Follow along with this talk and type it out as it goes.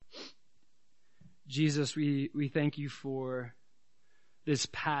Jesus, we thank you for this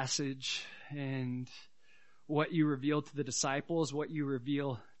passage and what you revealed to the disciples, what you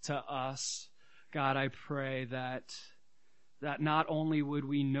reveal to us. God, I pray that not only would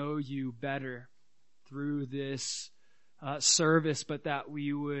we know you better through this service, but that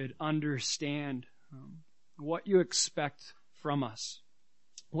we would understand what you expect from us,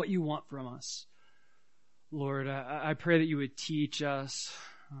 what you want from us. Lord, I pray that you would teach us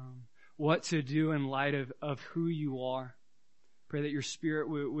what to do in light of who you are. Pray that your Spirit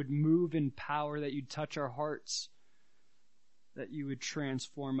would move in power, that you'd touch our hearts, that you would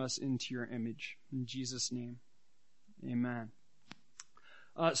transform us into your image. In Jesus' name, amen.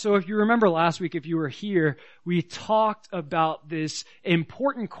 So if you remember last week, if you were here, we talked about this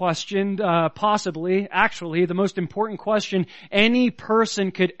important question, actually, the most important question any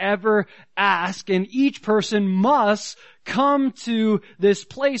person could ever ask, and each person must come to this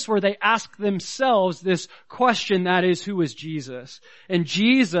place where they ask themselves this question, that is, who is Jesus? And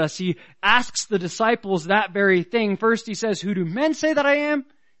Jesus, he asks the disciples that very thing. First he says, who do men say that I am?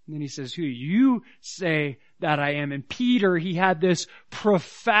 And then he says, who do you say that I am? And Peter, he had this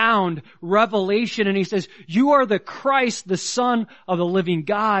profound revelation, and he says, you are the Christ, the Son of the living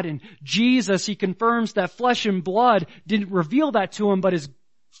God. And Jesus, he confirms that flesh and blood didn't reveal that to him, but his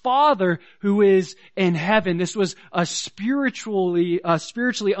Father who is in heaven. This was a spiritually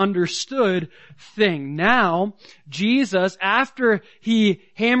understood thing. Now, Jesus, after he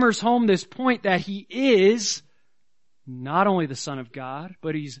hammers home this point that he is not only the Son of God,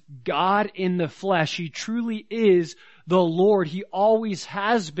 but he's God in the flesh. He truly is the Lord. He always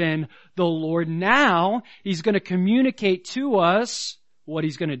has been the Lord. Now, he's going to communicate to us what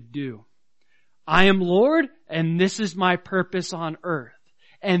he's going to do. I am Lord, and this is my purpose on earth.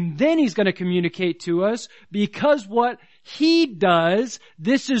 And then he's going to communicate to us, because what he does,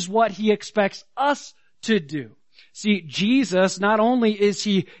 this is what he expects us to do. See, Jesus, not only is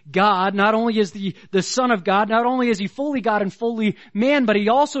he God, not only is the Son of God, not only is he fully God and fully man, but he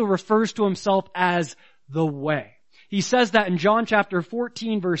also refers to himself as the way. He says that in John chapter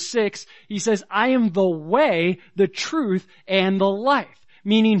 14 verse 6, he says, I am the way, the truth, and the life.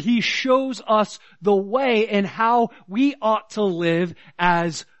 Meaning he shows us the way and how we ought to live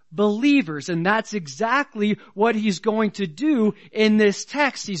as believers. And that's exactly what he's going to do in this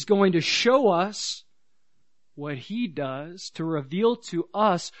text. He's going to show us what he does to reveal to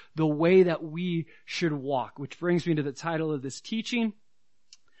us the way that we should walk. Which brings me to the title of this teaching,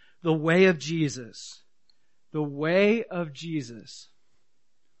 The Way of Jesus. The Way of Jesus.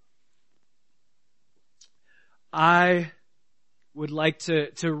 I would like to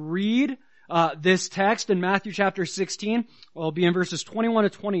read this text in Matthew chapter 16. It'll be in verses 21 to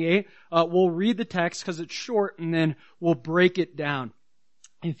 28. We'll read the text because it's short, and then we'll break it down.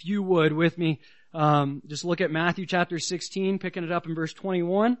 If you would, with me, just look at Matthew chapter 16, picking it up in verse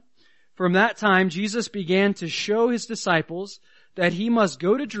 21. From that time, Jesus began to show his disciples that he must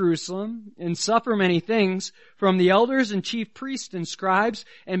go to Jerusalem and suffer many things from the elders and chief priests and scribes,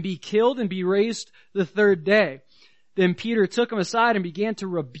 and be killed and be raised the third day. Then Peter took him aside and began to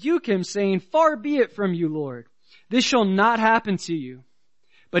rebuke him, saying, far be it from you, Lord. This shall not happen to you.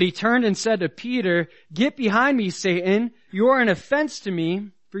 But he turned and said to Peter, get behind me, Satan. You are an offense to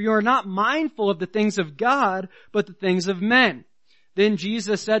me, for you are not mindful of the things of God, but the things of men. Then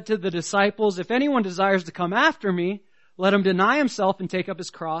Jesus said to the disciples, if anyone desires to come after me, let him deny himself and take up his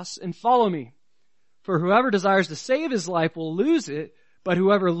cross and follow me. For whoever desires to save his life will lose it, but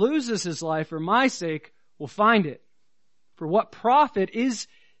whoever loses his life for my sake will find it. For what profit is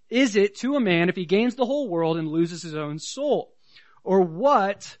it to a man if he gains the whole world and loses his own soul? Or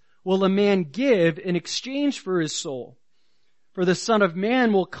what will a man give in exchange for his soul? For the Son of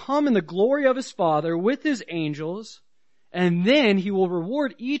Man will come in the glory of his Father with his angels, and then he will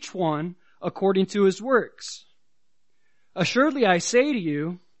reward each one according to his works. Assuredly I say to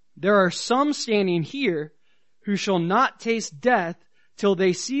you, there are some standing here who shall not taste death till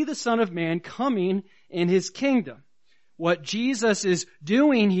they see the Son of Man coming in his kingdom. What Jesus is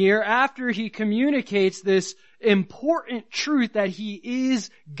doing here after he communicates this important truth that he is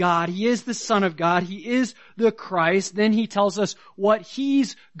God, he is the Son of God, he is the Christ, then he tells us what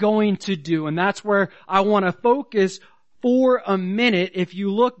he's going to do. And that's where I want to focus for a minute. If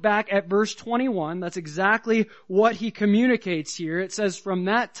you look back at verse 21, that's exactly what he communicates here. It says, from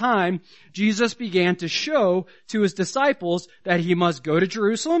that time, Jesus began to show to his disciples that he must go to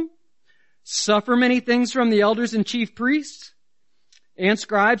Jerusalem, suffer many things from the elders and chief priests and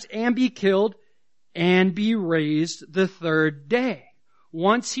scribes, and be killed and be raised the third day.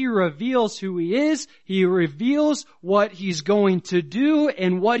 Once he reveals who he is, he reveals what he's going to do,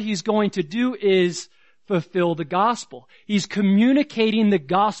 and what he's going to do is fulfill the gospel. He's communicating the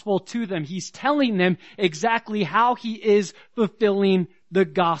gospel to them. He's telling them exactly how he is fulfilling the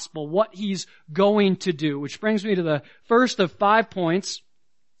gospel, what he's going to do. Which brings me to the first of 5 points.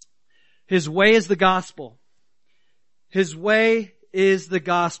 His way is the gospel. His way is the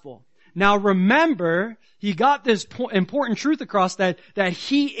gospel. Now remember, he got this important truth across that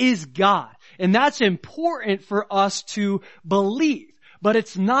he is God. And that's important for us to believe. But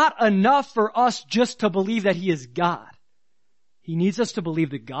it's not enough for us just to believe that he is God. He needs us to believe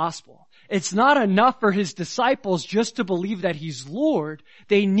the gospel. It's not enough for his disciples just to believe that he's Lord.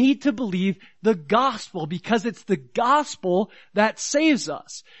 They need to believe the gospel, because it's the gospel that saves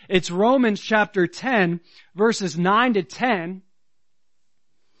us. It's Romans chapter 10, verses 9 to 10.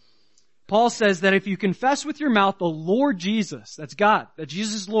 Paul says that if you confess with your mouth the Lord Jesus, that's God, that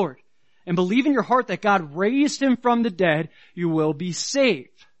Jesus is Lord, and believe in your heart that God raised him from the dead, you will be saved.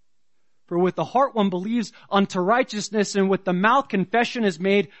 For with the heart one believes unto righteousness, and with the mouth confession is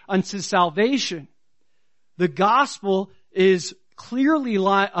made unto salvation. The gospel is clearly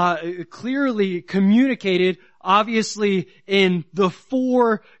communicated, obviously, in the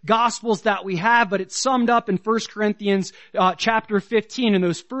 4 gospels that we have, but it's summed up in 1 Corinthians chapter 15. In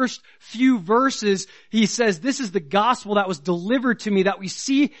those first few verses, he says, this is the gospel that was delivered to me, that we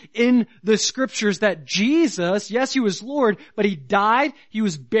see in the scriptures, that Jesus, yes, he was Lord, but he died, he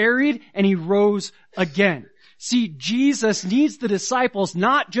was buried, and he rose again. See, Jesus needs the disciples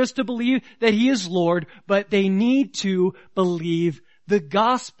not just to believe that he is Lord, but they need to believe the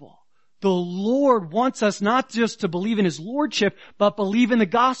gospel. The Lord wants us not just to believe in his lordship, but believe in the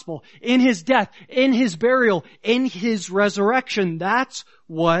gospel, in his death, in his burial, in his resurrection. That's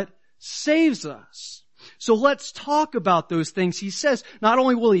what saves us. So let's talk about those things. He says not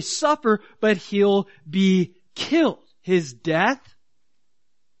only will he suffer, but he'll be killed. His death.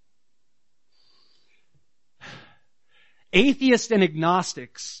 Atheists and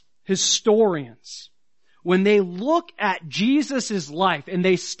agnostics, historians, when they look at Jesus' life and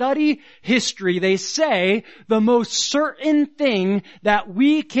they study history, they say the most certain thing that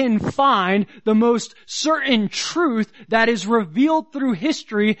we can find, the most certain truth that is revealed through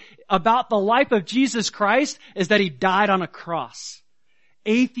history about the life of Jesus Christ is that he died on a cross.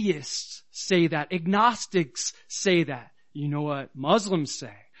 Atheists say that. Agnostics say that. You know what Muslims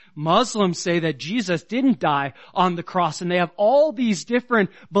say? Muslims say that Jesus didn't die on the cross, and they have all these different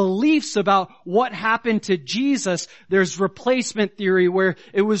beliefs about what happened to Jesus. There's replacement theory where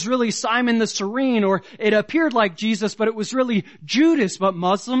it was really Simon the Cyrene, or it appeared like Jesus, but it was really Judas. But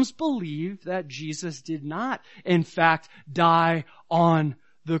Muslims believe that Jesus did not, in fact, die on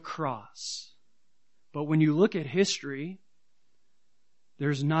the cross. But when you look at history,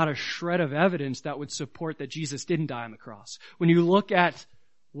 there's not a shred of evidence that would support that Jesus didn't die on the cross. When you look at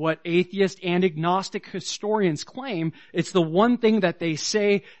what atheist and agnostic historians claim, it's the one thing that they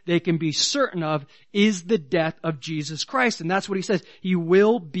say they can be certain of is the death of Jesus Christ. And that's what he says. He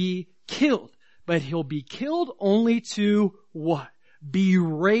will be killed. But he'll be killed only to what? Be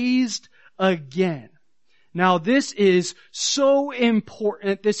raised again. Now this is so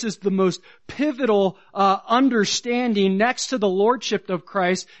important. This is the most pivotal understanding next to the lordship of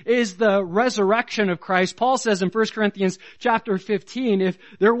Christ is the resurrection of Christ. Paul says in 1 Corinthians chapter 15, if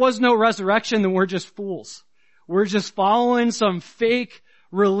there was no resurrection, then we're just fools. We're just following some fake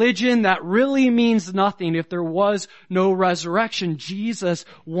religion that really means nothing if there was no resurrection. Jesus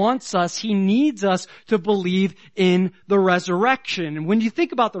wants us, he needs us to believe in the resurrection. And when you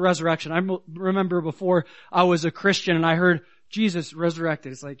think about the resurrection, I remember before I was a Christian and I heard Jesus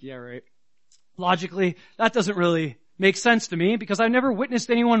resurrected. It's like, yeah, right. Logically, that doesn't really make sense to me because I've never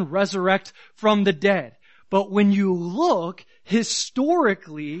witnessed anyone resurrect from the dead. But when you look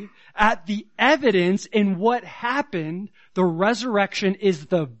historically at the evidence in what happened, the resurrection is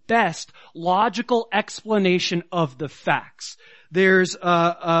the best logical explanation of the facts. There's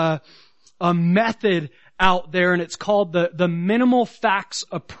a method out there, and it's called the minimal facts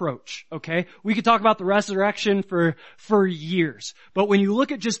approach, okay? We could talk about the resurrection for years. But when you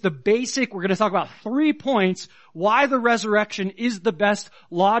look at just the basic, we're going to talk about 3 points why the resurrection is the best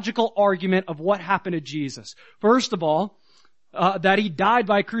logical argument of what happened to Jesus. First of all, that he died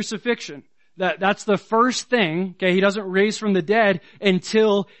by crucifixion. That's the first thing, okay? He doesn't raise from the dead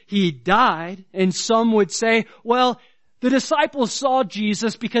until he died. And some would say, well, the disciples saw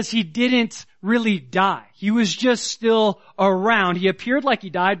Jesus because he didn't really die. He was just still around. He appeared like he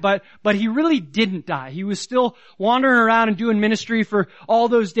died, but he really didn't die. He was still wandering around and doing ministry for all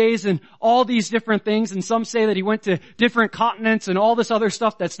those days and all these different things. And some say that he went to different continents and all this other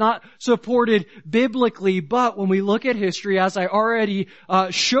stuff that's not supported biblically. But when we look at history, as I already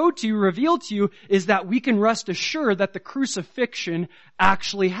showed to you, revealed to you, is that we can rest assured that the crucifixion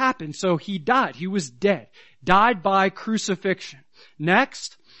actually happened. So he died. He was dead. Died by crucifixion.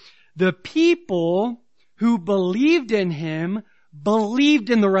 Next, the people who believed in him believed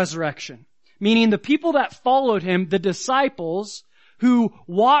in the resurrection. Meaning the people that followed him, the disciples who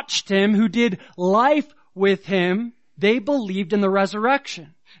watched him, who did life with him, they believed in the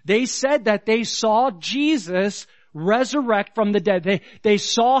resurrection. They said that they saw Jesus resurrect from the dead. They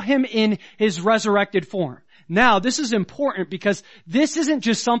saw him in his resurrected form. Now, this is important because this isn't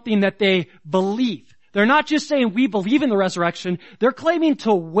just something that they believe. They're not just saying we believe in the resurrection. They're claiming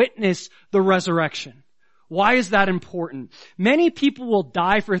to witness the resurrection. Why is that important? Many people will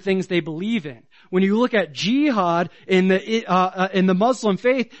die for things they believe in. When you look at jihad in the Muslim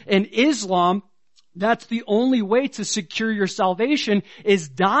faith and Islam, that's the only way to secure your salvation is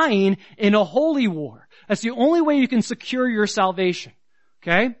dying in a holy war. That's the only way you can secure your salvation.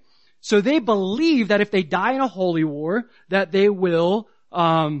 Okay? So they believe that if they die in a holy war, that they will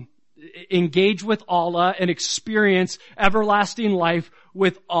engage with Allah and experience everlasting life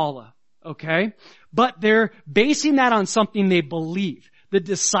with Allah. Okay? But they're basing that on something they believe. The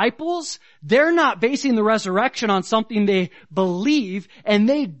disciples, they're not basing the resurrection on something they believe, and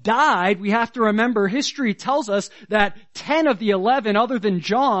they died. We have to remember, history tells us that 10 of the 11, other than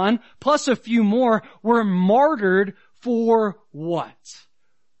John, plus a few more, were martyred for what?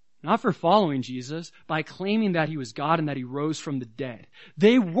 Not for following Jesus, by claiming that he was God and that he rose from the dead.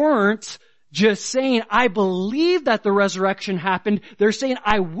 They weren't just saying, I believe that the resurrection happened. They're saying,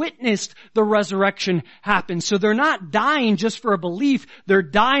 I witnessed the resurrection happen. So they're not dying just for a belief. They're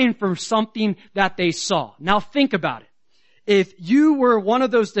dying for something that they saw. Now think about it. If you were one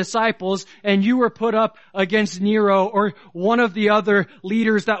of those disciples and you were put up against Nero or one of the other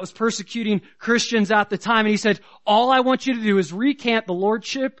leaders that was persecuting Christians at the time, and he said, all I want you to do is recant the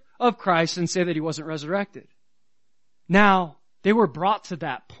lordship of Christ and say that he wasn't resurrected. Now, they were brought to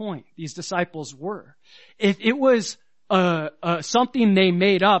that point. These disciples were. If it was something they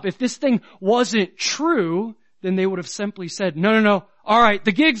made up, if this thing wasn't true, then they would have simply said, no. All right,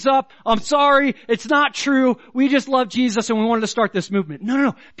 the gig's up. I'm sorry. It's not true. We just love Jesus and we wanted to start this movement.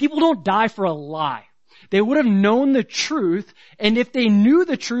 No. People don't die for a lie. They would have known the truth, and if they knew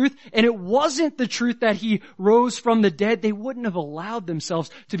the truth and it wasn't the truth that he rose from the dead, they wouldn't have allowed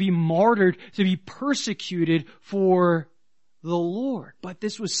themselves to be martyred, to be persecuted for the Lord. But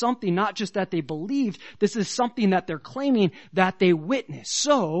this was something not just that they believed, this is something that they're claiming that they witnessed.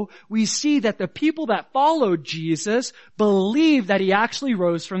 So we see that the people that followed Jesus believed that he actually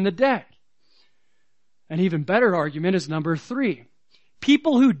rose from the dead. An even better argument is number 3.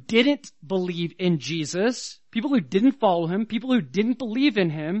 People who didn't believe in Jesus, people who didn't follow him, people who didn't believe in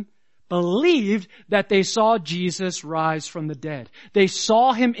him, believed that they saw Jesus rise from the dead. They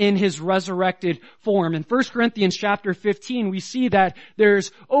saw him in his resurrected form. In 1 Corinthians chapter 15, we see that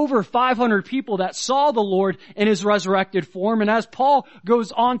there's over 500 people that saw the Lord in his resurrected form. And as Paul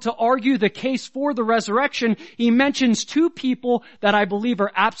goes on to argue the case for the resurrection, he mentions 2 people that I believe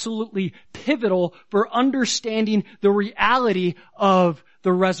are absolutely pivotal for understanding the reality of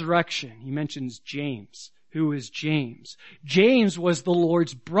the resurrection. He mentions James. Who is James? James was the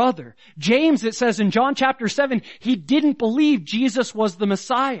Lord's brother. James, it says in John chapter 7, he didn't believe Jesus was the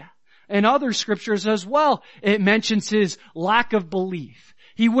Messiah. In other scriptures as well, it mentions his lack of belief.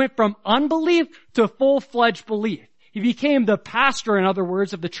 He went from unbelief to full-fledged belief. He became the pastor, in other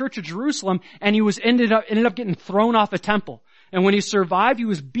words, of the Church of Jerusalem, and he ended up getting thrown off a temple. And when he survived, he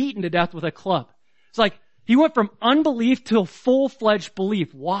was beaten to death with a club. It's like he went from unbelief to full-fledged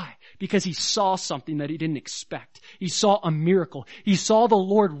belief. Why? Because he saw something that he didn't expect. He saw a miracle. He saw the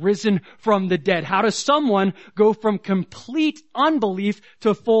Lord risen from the dead. How does someone go from complete unbelief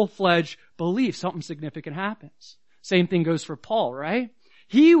to full-fledged belief? Something significant happens. Same thing goes for Paul, right?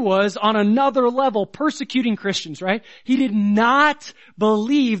 He was on another level persecuting Christians, right? He did not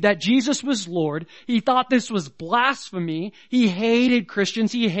believe that Jesus was Lord. He thought this was blasphemy. He hated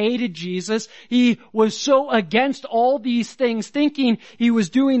Christians. He hated Jesus. He was so against all these things, thinking he was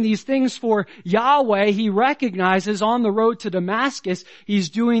doing these things for Yahweh. He recognizes on the road to Damascus, he's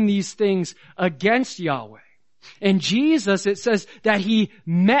doing these things against Yahweh. And Jesus, it says that he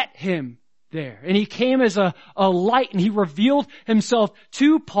met him there. And he came as a light, and he revealed himself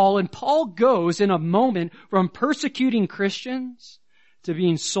to Paul. And Paul goes in a moment from persecuting Christians to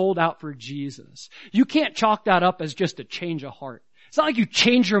being sold out for Jesus. You can't chalk that up as just a change of heart. It's not like you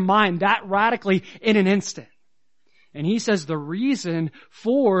change your mind that radically in an instant. And he says the reason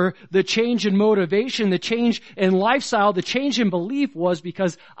for the change in motivation, the change in lifestyle, the change in belief was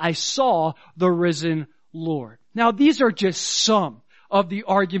because I saw the risen Lord. Now, these are just some of the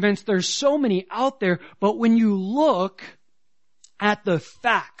arguments. There's so many out there, but when you look at the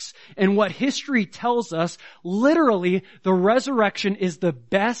facts and what history tells us, literally, the resurrection is the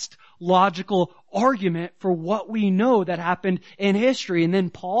best logical argument for what we know that happened in history. And then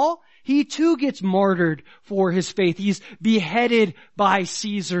Paul, he too gets martyred for his faith. He's beheaded by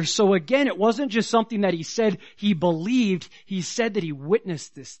Caesar. So again, it wasn't just something that he said he believed. He said that he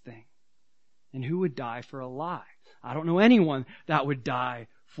witnessed this thing. And who would die for a lie? I don't know anyone that would die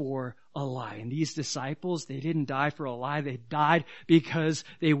for a lie. And these disciples, they didn't die for a lie. They died because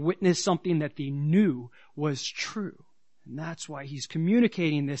they witnessed something that they knew was true. And that's why he's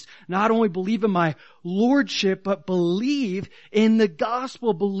communicating this. Not only believe in my lordship, but believe in the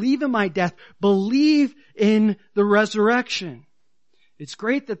gospel. Believe in my death. Believe in the resurrection. It's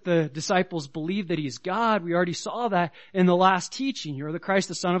great that the disciples believe that he's God. We already saw that in the last teaching. You're the Christ,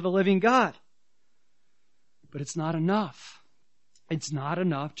 the Son of the living God. But it's not enough. It's not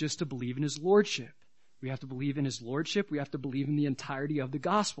enough just to believe in his lordship. We have to believe in his lordship. We have to believe in the entirety of the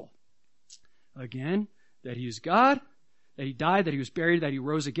gospel. Again, that he is God, that he died, that he was buried, that he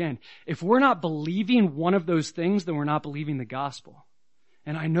rose again. If we're not believing one of those things, then we're not believing the gospel.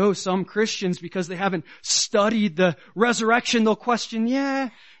 And I know some Christians, because they haven't studied the resurrection, they'll question,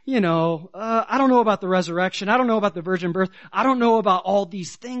 I don't know about the resurrection. I don't know about the virgin birth. I don't know about all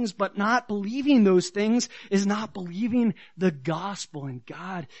these things, but not believing those things is not believing the gospel. And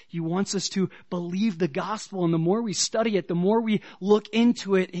God, he wants us to believe the gospel. And the more we study it, the more we look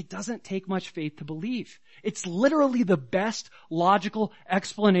into it, it doesn't take much faith to believe. It's literally the best logical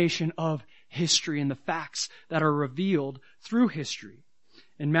explanation of history and the facts that are revealed through history.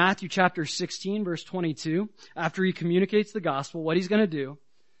 In Matthew chapter 16, verse 22, after he communicates the gospel, what he's going to do,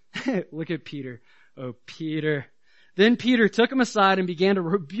 look at Peter. Oh, Peter. Then Peter took him aside and began to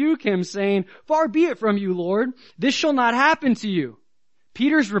rebuke him, saying, "Far be it from you, Lord. This shall not happen to you."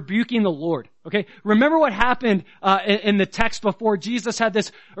 Peter's rebuking the Lord. Okay. Remember what happened, in the text before. Peter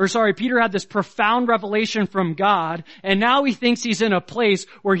had this profound revelation from God, and now he thinks he's in a place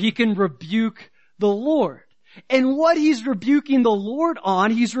where he can rebuke the Lord. And what he's rebuking the Lord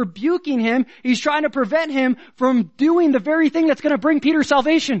on, he's rebuking him. He's trying to prevent him from doing the very thing that's going to bring Peter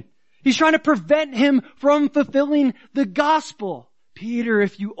salvation. He's trying to prevent him from fulfilling the gospel. Peter,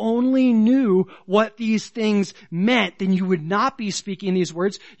 if you only knew what these things meant, then you would not be speaking these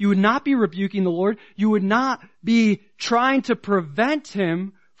words. You would not be rebuking the Lord. You would not be trying to prevent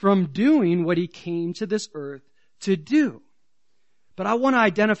him from doing what he came to this earth to do. But I want to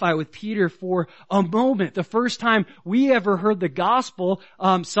identify with Peter for a moment. The first time we ever heard the gospel,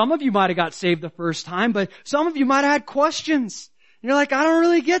 some of you might have got saved the first time, but some of you might have had questions. And you're like, I don't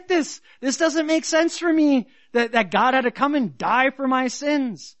really get this. This doesn't make sense for me that God had to come and die for my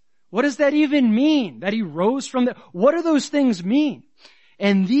sins. What does that even mean? That he rose from the... What do those things mean?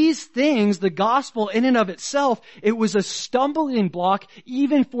 And these things, the gospel in and of itself, it was a stumbling block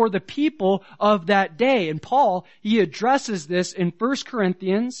even for the people of that day. And Paul, he addresses this in 1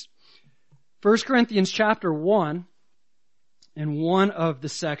 Corinthians chapter 1. In one of the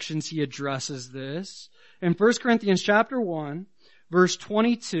sections, he addresses this. In 1 Corinthians chapter 1, verse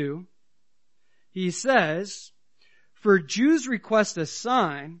 22, he says, "For Jews request a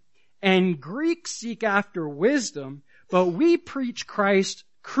sign, and Greeks seek after wisdom, but we preach Christ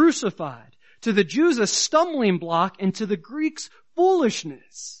crucified. To the Jews a stumbling block, and to the Greeks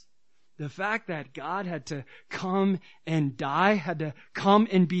foolishness." The fact that God had to come and die, had to come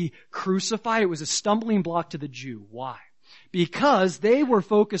and be crucified, it was a stumbling block to the Jew. Why? Because they were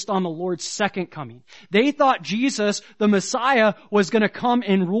focused on the Lord's second coming. They thought Jesus, the Messiah, was going to come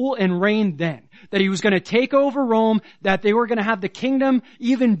and rule and reign then. That he was going to take over Rome, that they were going to have the kingdom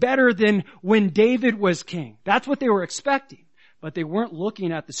even better than when David was king. That's what they were expecting. But they weren't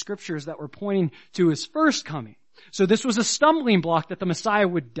looking at the scriptures that were pointing to his first coming. So this was a stumbling block that the Messiah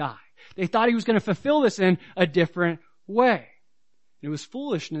would die. They thought he was going to fulfill this in a different way. It was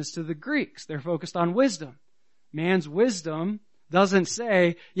foolishness to the Greeks. They're focused on wisdom. Man's wisdom doesn't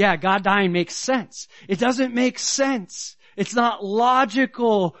say, God dying makes sense. It doesn't make sense. It's not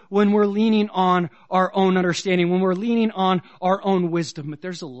logical when we're leaning on our own understanding, when we're leaning on our own wisdom. But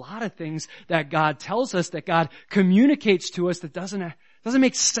there's a lot of things that God tells us, that God communicates to us that doesn't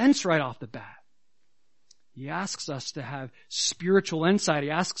make sense right off the bat. He asks us to have spiritual insight. He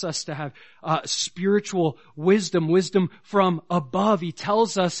asks us to have spiritual wisdom from above. He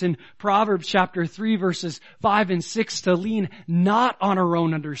tells us in Proverbs chapter 3 verses 5 and 6 to lean not on our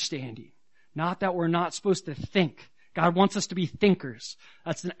own understanding. Not that we're not supposed to think. God wants us to be thinkers.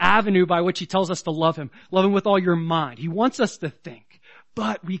 That's an avenue by which He tells us to love Him. Love Him with all your mind. He wants us to think.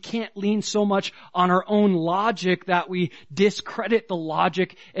 But we can't lean so much on our own logic that we discredit the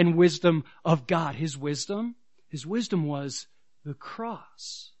logic and wisdom of God. His wisdom was the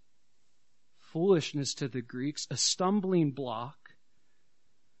cross. Foolishness to the Greeks, a stumbling block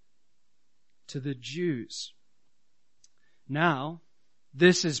to the Jews. Now,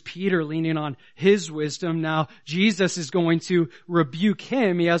 this is Peter leaning on his wisdom. Now, Jesus is going to rebuke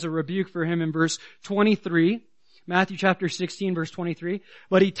him. He has a rebuke for him in verse 23. Matthew chapter 16, verse 23.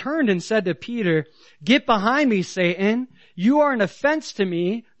 But he turned and said to Peter, "Get behind me, Satan. You are an offense to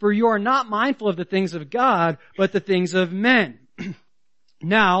me, for you are not mindful of the things of God, but the things of men."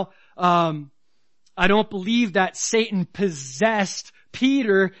 Now, I don't believe that Satan possessed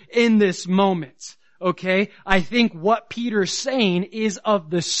Peter in this moment. Okay? I think what Peter's saying is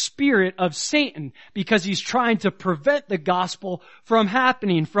of the spirit of Satan, because he's trying to prevent the gospel from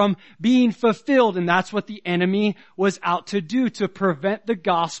happening, from being fulfilled. And that's what the enemy was out to do, to prevent the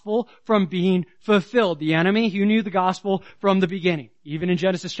gospel from being fulfilled. The enemy, who knew the gospel from the beginning. Even in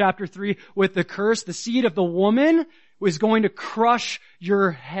Genesis chapter 3, with the curse, the seed of the woman was going to crush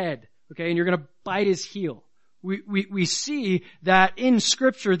your head. Okay? And you're going to bite his heel. We see that in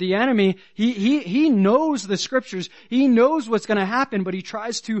Scripture, the enemy, he knows the Scriptures. He knows what's going to happen, but he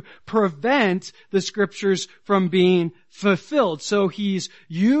tries to prevent the Scriptures from being fulfilled. So he's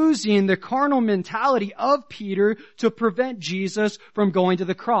using the carnal mentality of Peter to prevent Jesus from going to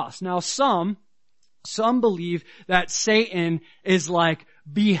the cross. Now some believe that Satan is like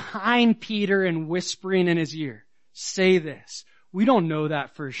behind Peter and whispering in his ear, "Say this." We don't know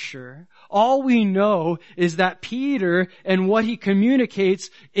that for sure. All we know is that Peter and what he communicates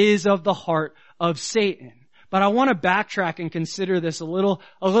is of the heart of Satan. But I want to backtrack and consider this a little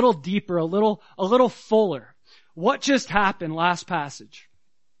deeper, a little fuller. What just happened last passage?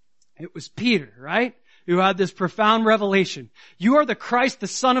 It was Peter, right? Who had this profound revelation. You are the Christ, the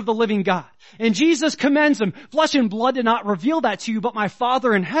Son of the living God. And Jesus commends him. Flesh and blood did not reveal that to you, but my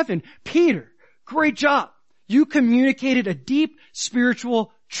Father in heaven. Peter, great job. You communicated a deep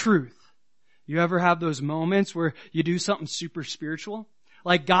spiritual truth. You ever have those moments where you do something super spiritual?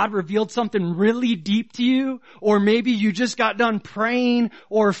 Like God revealed something really deep to you, or maybe you just got done praying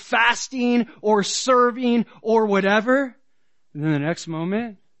or fasting or serving or whatever. And then the next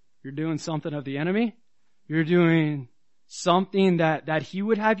moment, you're doing something of the enemy. You're doing something that he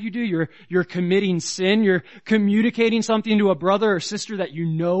would have you do. You're committing sin. You're communicating something to a brother or sister that you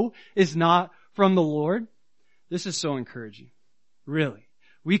know is not from the Lord. This is so encouraging. Really.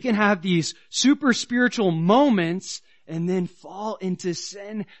 We can have these super spiritual moments and then fall into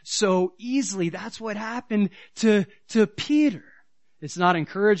sin so easily. That's what happened to Peter. It's not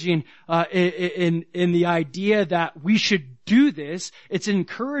encouraging in the idea that we should do this. It's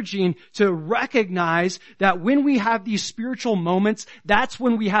encouraging to recognize that when we have these spiritual moments, that's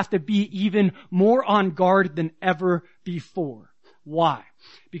when we have to be even more on guard than ever before. Why?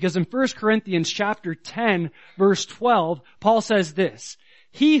 Because in 1 Corinthians chapter 10, verse 12, Paul says this,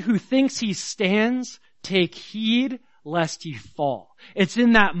 "He who thinks he stands, take heed lest he fall." It's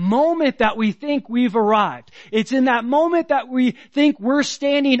in that moment that we think we've arrived. It's in that moment that we think we're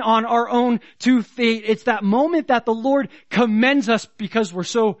standing on our own 2 feet. It's that moment that the Lord commends us because we're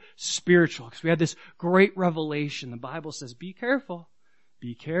so spiritual, because we had this great revelation. The Bible says, be careful.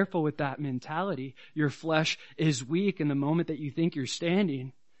 Be careful with that mentality. Your flesh is weak, and the moment that you think you're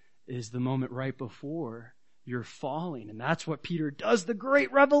standing is the moment right before you're falling. And that's what Peter does, the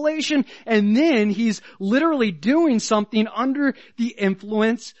great revelation. And then he's literally doing something under the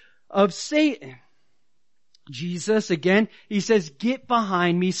influence of Satan. Jesus, again, he says, "Get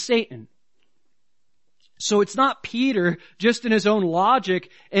behind me, Satan." So it's not Peter just in his own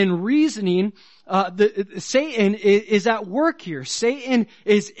logic and reasoning. Satan is at work here. Satan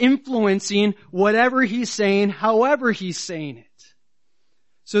is influencing whatever he's saying, however he's saying it.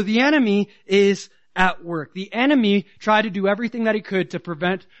 So the enemy is at work. The enemy tried to do everything that he could to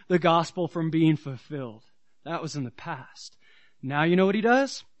prevent the gospel from being fulfilled. That was in the past. Now you know what he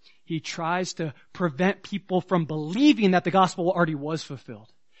does? He tries to prevent people from believing that the gospel already was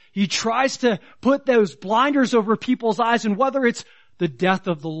fulfilled. He tries to put those blinders over people's eyes, and whether it's the death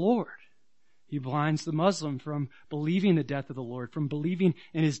of the Lord. He blinds the Muslim from believing the death of the Lord, from believing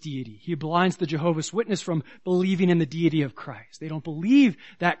in his deity. He blinds the Jehovah's Witness from believing in the deity of Christ. They don't believe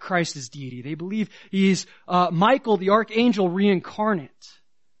that Christ is deity. They believe he's Michael, the archangel reincarnate.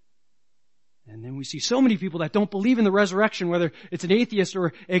 And then we see so many people that don't believe in the resurrection, whether it's an atheist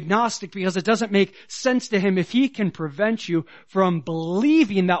or agnostic, because it doesn't make sense to him. If he can prevent you from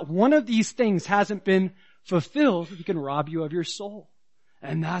believing that one of these things hasn't been fulfilled, he can rob you of your soul.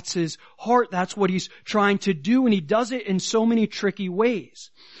 And that's his heart. That's what he's trying to do. And he does it in so many tricky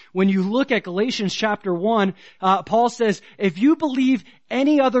ways. When you look at Galatians chapter 1, Paul says, if you believe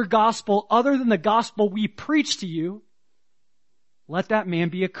any other gospel other than the gospel we preach to you, let that man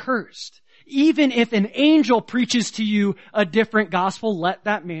be accursed. Even if an angel preaches to you a different gospel, let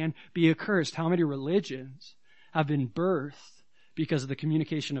that man be accursed. How many religions have been birthed because of the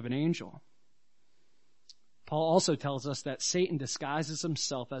communication of an angel? Paul also tells us that Satan disguises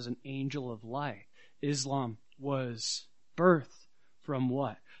himself as an angel of light. Islam was birthed from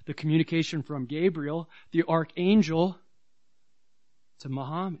what? The communication from Gabriel, the archangel, to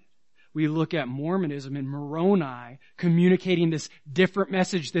Muhammad. We look at Mormonism and Moroni communicating this different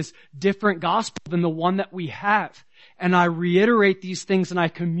message, this different gospel than the one that we have. And I reiterate these things and I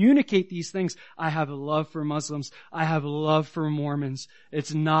communicate these things. I have a love for Muslims. I have a love for Mormons.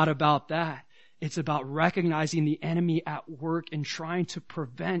 It's not about that. It's about recognizing the enemy at work and trying to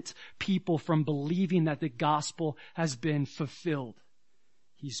prevent people from believing that the gospel has been fulfilled.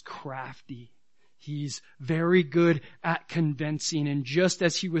 He's crafty. He's very good at convincing. And just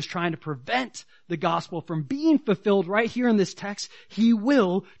as he was trying to prevent the gospel from being fulfilled right here in this text, he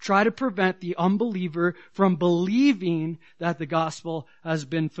will try to prevent the unbeliever from believing that the gospel has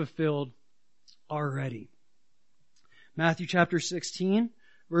been fulfilled already. Matthew chapter 16,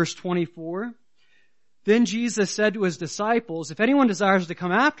 verse 24. Then Jesus said to his disciples, if anyone desires to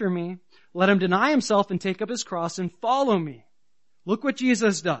come after me, let him deny himself and take up his cross and follow me. Look what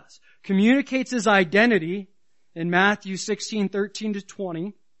Jesus does. Communicates his identity in Matthew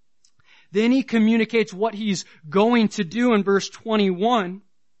 16:13-20. Then he communicates what he's going to do in verse 21.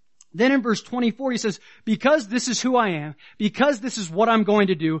 Then in verse 24 he says, because this is who I am, because this is what I'm going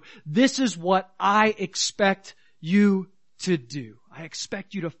to do, this is what I expect you to do. I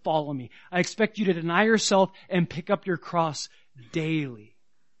expect you to follow me. I expect you to deny yourself and pick up your cross daily.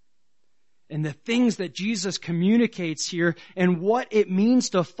 And the things that Jesus communicates here and what it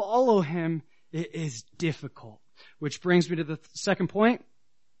means to follow him, it is difficult. Which brings me to the second point.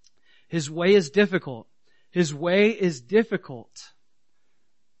 His way is difficult. His way is difficult.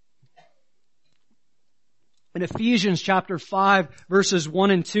 In Ephesians chapter 5, verses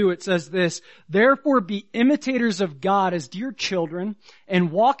 1 and 2, it says this, therefore be imitators of God as dear children, and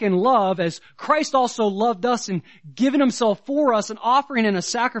walk in love as Christ also loved us and given himself for us, an offering and a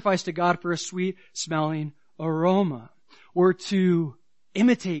sacrifice to God for a sweet smelling aroma. We're to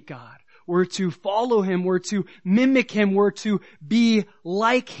imitate God. We're to follow him. We're to mimic him. We're to be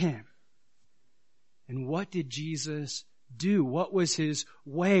like him. And what did Jesus do? What was his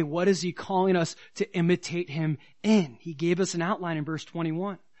way? What is he calling us to imitate him in? He gave us an outline in verse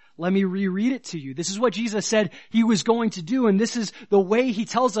 21. Let me reread it to you. This is what Jesus said he was going to do, and this is the way he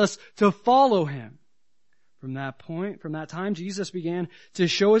tells us to follow him. From that time, Jesus began to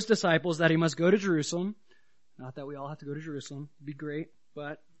show his disciples that he must go to Jerusalem. Not that we all have to go to Jerusalem. It'd be great,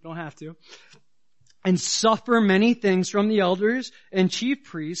 but don't have to. And suffer many things from the elders and chief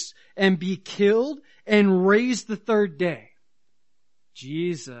priests, and be killed and raised the third day.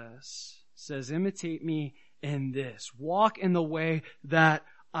 Jesus says, imitate me in this. Walk in the way that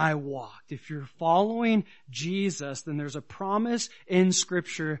I walked. If you're following Jesus, then there's a promise in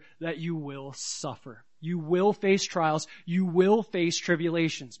Scripture that you will suffer. You will face trials. You will face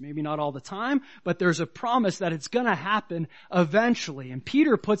tribulations. Maybe not all the time, but there's a promise that it's going to happen eventually. And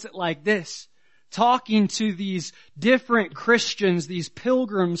Peter puts it like this, talking to these different Christians, these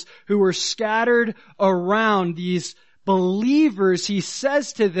pilgrims who were scattered around, these believers. He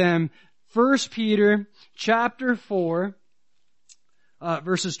says to them, 1 Peter chapter 4,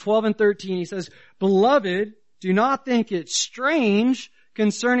 verses 12 and 13, he says, beloved, do not think it strange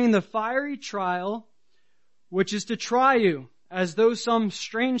concerning the fiery trial which is to try you, as though some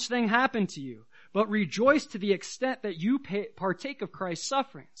strange thing happened to you. But rejoice to the extent that you partake of Christ's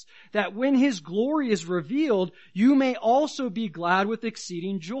sufferings, that when his glory is revealed, you may also be glad with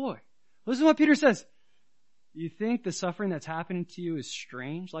exceeding joy. Listen to what Peter says. You think the suffering that's happening to you is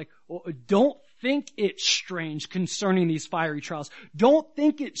strange? Don't think it's strange concerning these fiery trials. Don't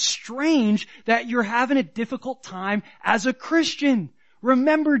think it's strange that you're having a difficult time as a Christian.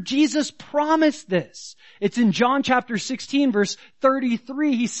 Remember, Jesus promised this. It's in John chapter 16, verse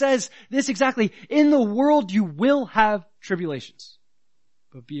 33. He says this exactly. In the world you will have tribulations,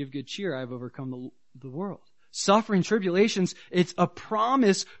 but be of good cheer. I have overcome the world. Suffering, tribulations, it's a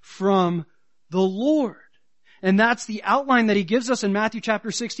promise from the Lord. And that's the outline that he gives us in Matthew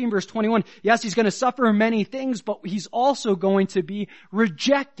chapter 16, verse 21. Yes, he's going to suffer many things, but he's also going to be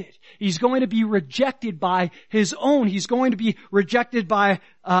rejected. He's going to be rejected by his own. He's going to be rejected by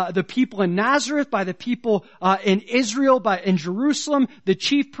the people in Nazareth, by the people in Israel, in Jerusalem, the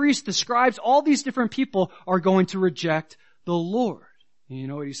chief priests, the scribes. All these different people are going to reject the Lord. And you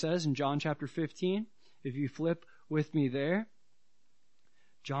know what he says in John chapter 15? If you flip with me there.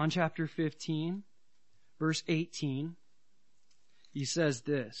 John chapter 15. Verse 18, he says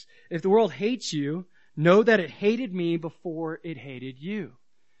this, if the world hates you, know that it hated me before it hated you.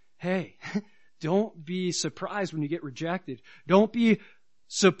 Hey, don't be surprised when you get rejected. Don't be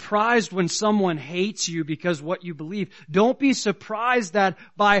surprised when someone hates you because what you believe. Don't be surprised that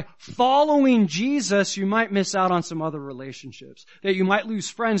by following Jesus, you might miss out on some other relationships. That you might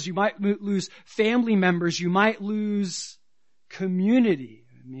lose friends, you might lose family members, you might lose community.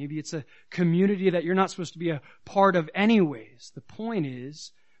 Maybe it's a community that you're not supposed to be a part of anyways. The point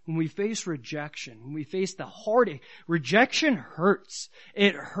is, when we face rejection, when we face the heartache, rejection hurts.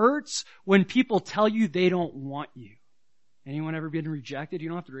 It hurts when people tell you they don't want you. Anyone ever been rejected? You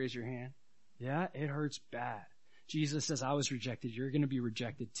don't have to raise your hand. Yeah, it hurts bad. Jesus says, I was rejected. You're going to be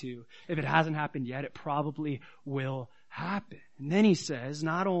rejected too. If it hasn't happened yet, it probably will happen. And then he says,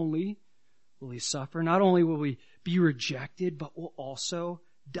 not only will he suffer, not only will we be rejected, but we'll also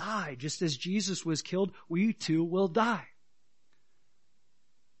die. Just as Jesus was killed, we too will die.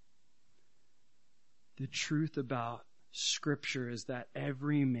 The truth about Scripture is that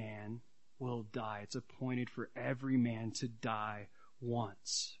every man will die. It's appointed for every man to die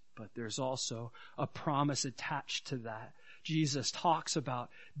once. But there's also a promise attached to that. Jesus talks about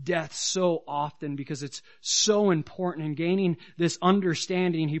death so often because it's so important in gaining this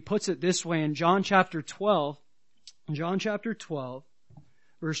understanding. He puts it this way in John chapter 12. In John chapter 12,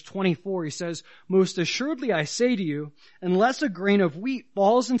 verse 24, he says, most assuredly I say to you, unless a grain of wheat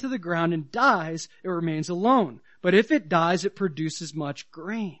falls into the ground and dies, it remains alone. But if it dies, it produces much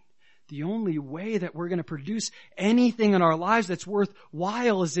grain. The only way that we're going to produce anything in our lives that's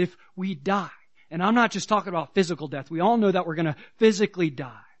worthwhile is if we die. And I'm not just talking about physical death. We all know that we're going to physically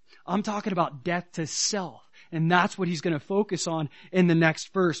die. I'm talking about death to self. And that's what he's going to focus on in the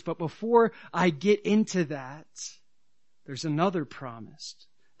next verse. But before I get into that, there's another promise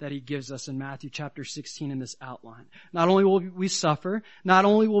that he gives us in Matthew chapter 16 in this outline. Not only will we suffer, not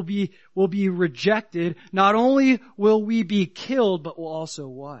only will be rejected, not only will we be killed, but we'll also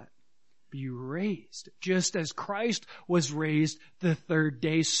what? Be raised. Just as Christ was raised the third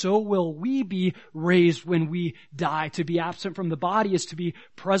day, so will we be raised when we die. To be absent from the body is to be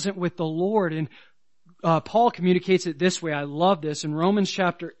present with the Lord. And Paul communicates it this way. I love this. In Romans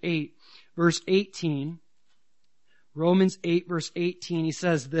chapter 8, verse 18, Romans 8 verse 18, he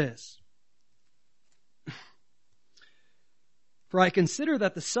says this. For I consider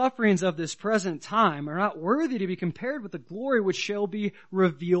that the sufferings of this present time are not worthy to be compared with the glory which shall be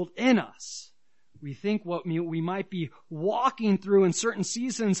revealed in us. We think what we might be walking through in certain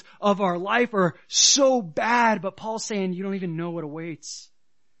seasons of our life are so bad, but Paul's saying you don't even know what awaits.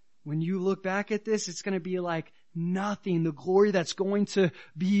 When you look back at this, it's going to be like nothing. The glory that's going to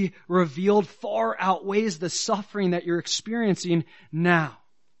be revealed far outweighs the suffering that you're experiencing now.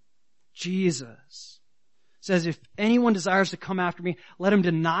 Jesus says, if anyone desires to come after me, let him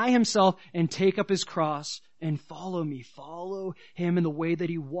deny himself and take up his cross and follow me. Follow him in the way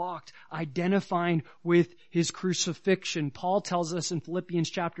that he walked, identifying with his crucifixion. Paul tells us in Philippians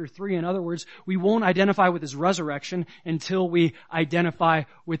chapter 3, in other words, we won't identify with his resurrection until we identify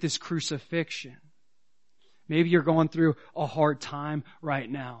with his crucifixion. Maybe you're going through a hard time right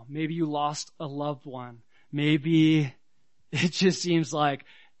now. Maybe you lost a loved one. Maybe it just seems like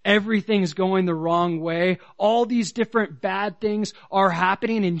everything's going the wrong way. All these different bad things are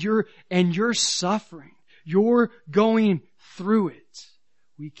happening and you're suffering. You're going through it.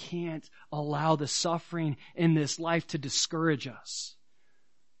 We can't allow the suffering in this life to discourage us.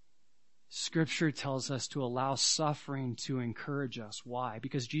 Scripture tells us to allow suffering to encourage us. Why?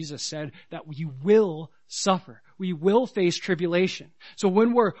 Because Jesus said that we will suffer. We will face tribulation. So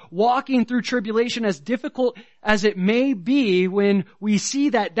when we're walking through tribulation, as difficult as it may be, when we see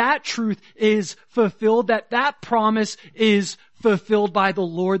that that truth is fulfilled, that promise is fulfilled by the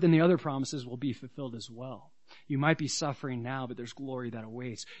Lord, then the other promises will be fulfilled as well. You might be suffering now, but there's glory that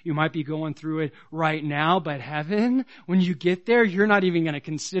awaits. You might be going through it right now, but heaven, when you get there, you're not even going to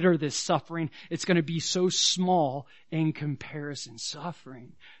consider this suffering. It's going to be so small in comparison.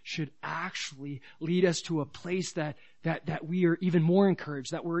 Suffering should actually lead us to a place that we are even more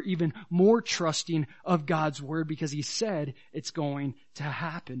encouraged, that we're even more trusting of God's word, because he said it's going to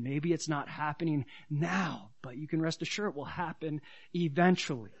happen. Maybe it's not happening now, but you can rest assured it will happen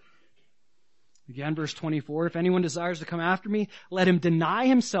eventually. Again, verse 24, if anyone desires to come after me, let him deny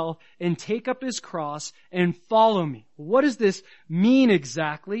himself and take up his cross and follow me. What does this mean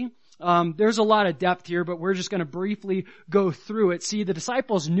exactly? There's a lot of depth here, but we're just going to briefly go through it. See, the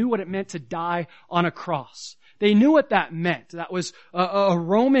disciples knew what it meant to die on a cross. They knew what that meant. That was a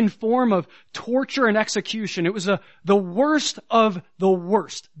Roman form of torture and execution. It was the worst of the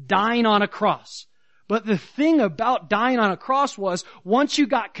worst, dying on a cross. But the thing about dying on a cross was, once you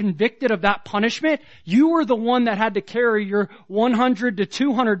got convicted of that punishment, you were the one that had to carry your 100 to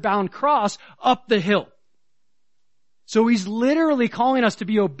 200 pound cross up the hill. So he's literally calling us to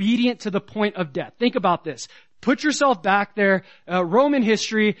be obedient to the point of death. Think about this. Put yourself back there, Roman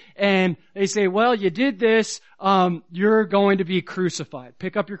history, and they say, well, you did this, you're going to be crucified.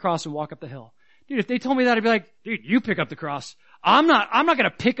 Pick up your cross and walk up the hill. Dude, if they told me that, I'd be like, dude, you pick up the cross. I'm not going to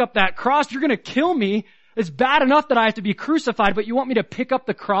pick up that cross. You're going to kill me. It's bad enough that I have to be crucified, but you want me to pick up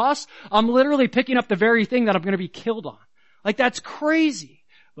the cross? I'm literally picking up the very thing that I'm going to be killed on. Like, that's crazy.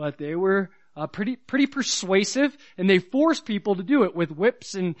 But they were pretty persuasive, and they forced people to do it with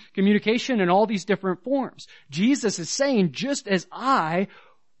whips and communication and all these different forms. Jesus is saying, just as I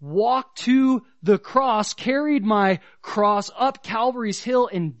walked to the cross, carried my cross up Calvary's hill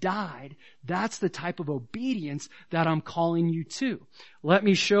and died, that's the type of obedience that I'm calling you to. Let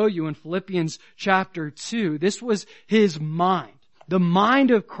me show you in Philippians chapter 2. This was his mind, the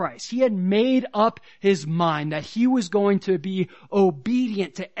mind of Christ. He had made up his mind that he was going to be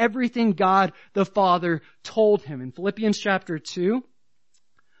obedient to everything God the Father told him. In Philippians chapter 2,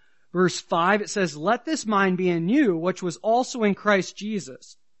 verse 5, it says, let this mind be in you, which was also in Christ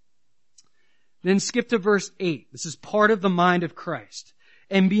Jesus. Then skip to verse 8. This is part of the mind of Christ.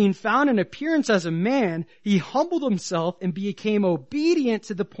 And being found in appearance as a man, he humbled himself and became obedient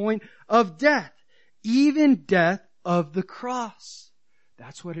to the point of death, even death of the cross.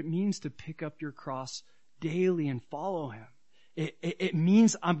 That's what it means to pick up your cross daily and follow him. It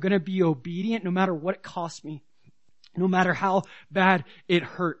means I'm going to be obedient no matter what it costs me, no matter how bad it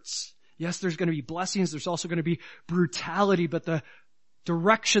hurts. Yes, there's going to be blessings. There's also going to be brutality, but the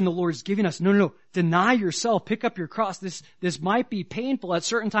direction the Lord's giving us. No. Deny yourself. Pick up your cross. This might be painful. At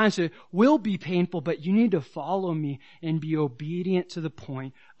certain times it will be painful, but you need to follow me and be obedient to the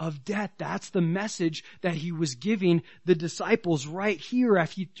point of death. That's the message that he was giving the disciples right here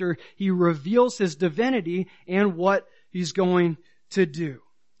after he reveals his divinity and what he's going to do.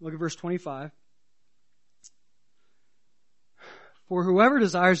 Look at verse 25. For whoever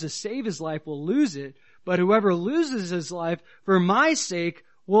desires to save his life will lose it, but whoever loses his life for my sake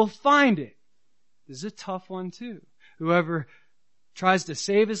will find it. This is a tough one too. Whoever tries to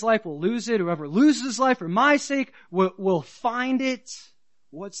save his life will lose it. Whoever loses his life for my sake will find it.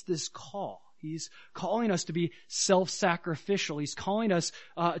 What's this call? He's calling us to be self-sacrificial. He's calling us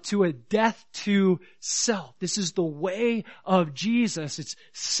to a death to self. This is the way of Jesus. It's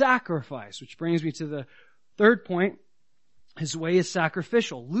sacrifice, which brings me to the third point. His way is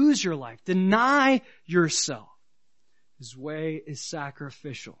sacrificial. Lose your life. Deny yourself. His way is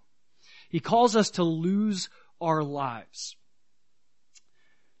sacrificial. He calls us to lose our lives.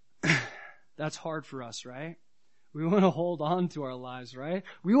 That's hard for us, right? We want to hold on to our lives, right?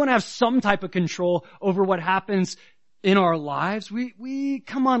 We want to have some type of control over what happens in our lives.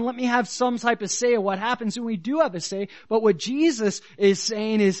 Come on, let me have some type of say of what happens, and we do have a say. But what Jesus is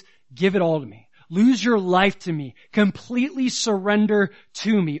saying is, give it all to me. Lose your life to me. Completely surrender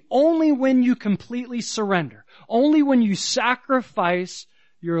to me. Only when you completely surrender, only when you sacrifice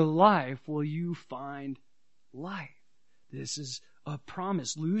your life will you find life. This is a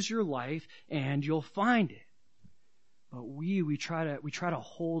promise. Lose your life and you'll find it. But we try to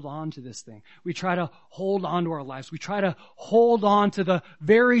hold on to this thing. We try to hold on to our lives. We try to hold on to the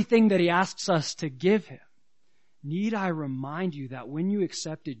very thing that he asks us to give him. Need I remind you that when you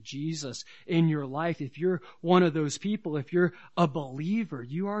accepted Jesus in your life, if you're one of those people, if you're a believer,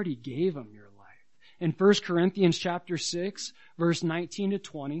 you already gave him your life. In 1 Corinthians chapter 6, verse 19 to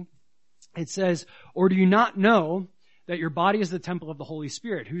 20, it says, or do you not know that your body is the temple of the Holy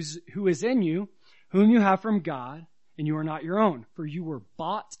Spirit, who is in you, whom you have from God, and you are not your own, for you were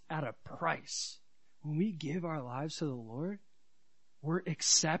bought at a price. When we give our lives to the Lord, We're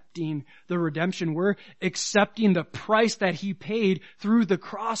accepting the redemption. We're accepting the price that he paid through the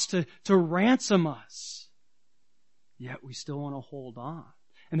cross to ransom us. Yet we still want to hold on.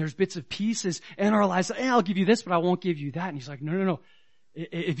 And there's bits of pieces in our lives. Hey, I'll give you this, but I won't give you that. And he's like, no.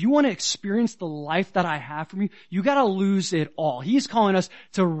 If you want to experience the life that I have from you, you got to lose it all. He's calling us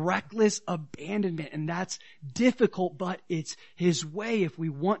to reckless abandonment, and that's difficult, but it's his way. If we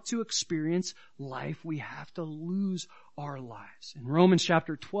want to experience life, we have to lose our lives. In Romans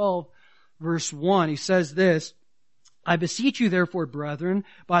chapter 12, verse 1, he says this, I beseech you therefore, brethren,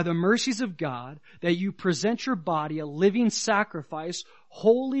 by the mercies of God, that you present your body a living sacrifice,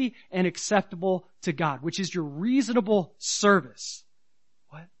 holy and acceptable to God, which is your reasonable service.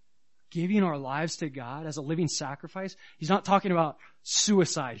 Giving our lives to God as a living sacrifice. He's not talking about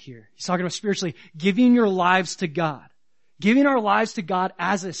suicide here. He's talking about spiritually giving your lives to God. Giving our lives to God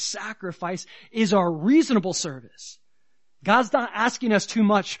as a sacrifice is our reasonable service. God's not asking us too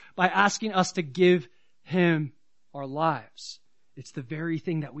much by asking us to give him our lives. It's the very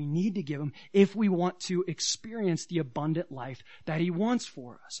thing that we need to give him if we want to experience the abundant life that he wants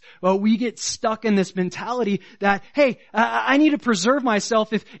for us. Well, we get stuck in this mentality that, hey, I need to preserve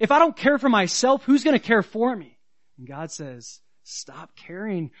myself. If I don't care for myself, who's going to care for me? And God says, stop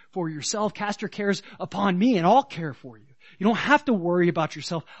caring for yourself. Cast your cares upon me and I'll care for you. You don't have to worry about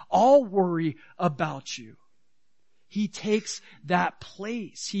yourself. I'll worry about you. He takes that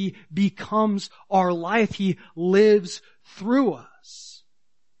place. He becomes our life. He lives through us.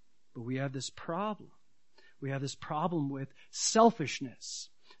 But we have this problem. We have this problem with selfishness.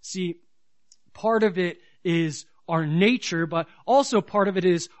 See, part of it is our nature, but also part of it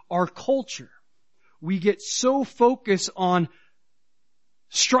is our culture. We get so focused on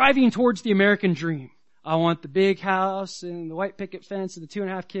striving towards the American dream. I want the big house and the white picket fence and the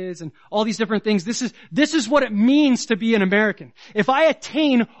 2.5 kids and all these different things. This is what it means to be an American. If I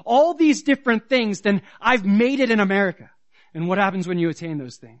attain all these different things, then I've made it in America. And what happens when you attain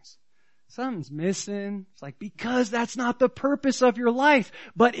those things? Something's missing. It's like, because that's not the purpose of your life.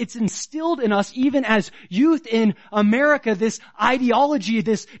 But it's instilled in us, even as youth in America, this ideology,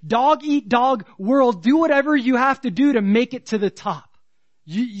 this dog-eat-dog world. Do whatever you have to do to make it to the top.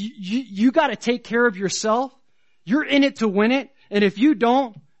 You got to take care of yourself. You're in it to win it. And if you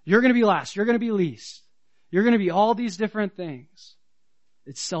don't, you're going to be last. You're going to be least. You're going to be all these different things.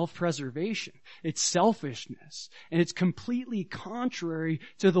 It's self-preservation. It's selfishness. And it's completely contrary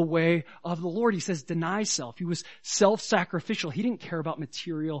to the way of the Lord. He says, deny self. He was self-sacrificial. He didn't care about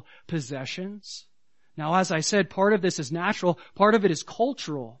material possessions. Now, as I said, part of this is natural. Part of it is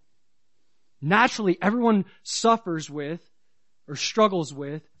cultural. Naturally, everyone suffers with or struggles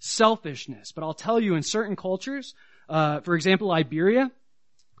with selfishness. But I'll tell you, in certain cultures, for example, Liberia,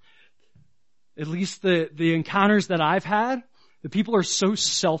 at least the encounters that I've had, the people are so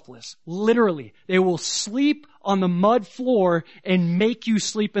selfless. Literally, they will sleep on the mud floor and make you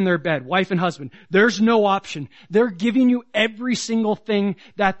sleep in their bed, wife and husband. There's no option. They're giving you every single thing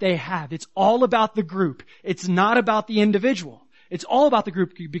that they have. It's all about the group. It's not about the individual. It's all about the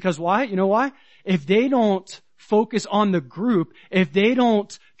group. Because why? You know why? If they don't focus on the group, if they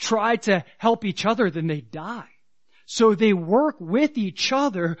don't try to help each other, then they die. So they work with each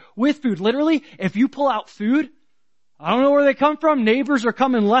other with food. Literally, if you pull out food, I don't know where they come from. Neighbors are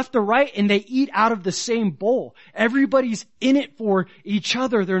coming left or right and they eat out of the same bowl. Everybody's in it for each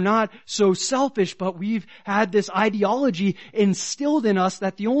other. They're not so selfish, but we've had this ideology instilled in us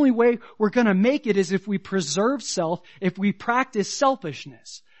that the only way we're going to make it is if we preserve self, if we practice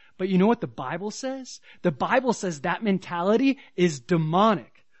selfishness. But you know what the Bible says? The Bible says that mentality is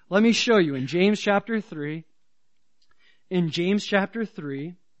demonic. Let me show you in James chapter 3. In James chapter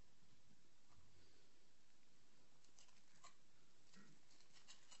 3,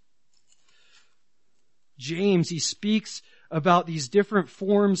 James, he speaks about these different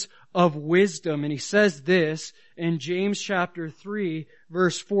forms of wisdom. And he says this in James chapter 3,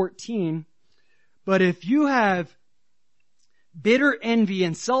 verse 14. But if you have bitter envy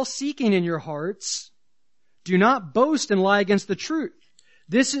and self-seeking in your hearts, do not boast and lie against the truth.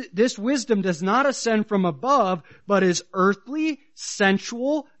 This wisdom does not ascend from above, but is earthly,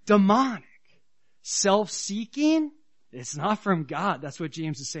 sensual, demonic. Self-seeking, it's not from God. That's what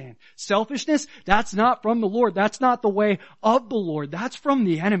James is saying. Selfishness, that's not from the Lord. That's not the way of the Lord. That's from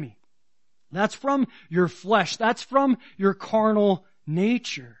the enemy. That's from your flesh. That's from your carnal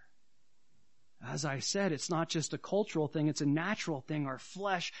nature. As I said, it's not just a cultural thing, it's a natural thing. Our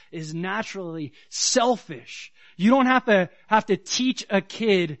flesh is naturally selfish. You don't have to teach a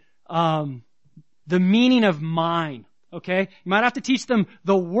kid the meaning of mine. Okay? You might have to teach them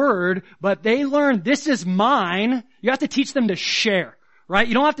the word, but they learn this is mine. You have to teach them to share, right?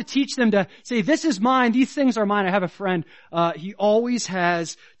 You don't have to teach them to say, this is mine, these things are mine. I have a friend, he always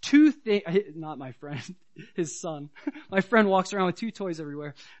has two things, not my friend, his son. My friend walks around with two toys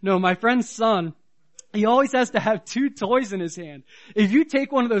everywhere. No, my friend's son, he always has to have two toys in his hand. If you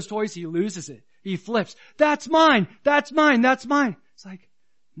take one of those toys, he loses it. He flips. That's mine, that's mine, that's mine. It's like,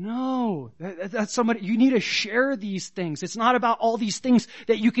 no, that's somebody, you need to share these things. It's not about all these things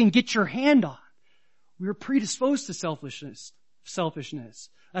that you can get your hand on. We're predisposed to selfishness.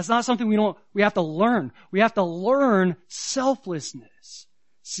 That's not something we have to learn. We have to learn selflessness.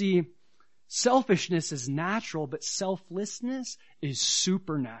 See, selfishness is natural, but selflessness is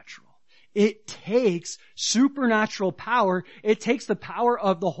supernatural. It takes supernatural power. It takes the power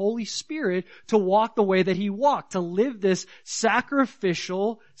of the Holy Spirit to walk the way that He walked, to live this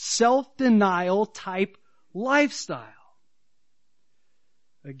sacrificial, self-denial type lifestyle.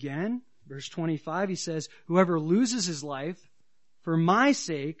 Again, verse 25, he says, whoever loses his life for my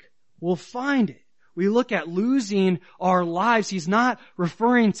sake will find it. We look at losing our lives. He's not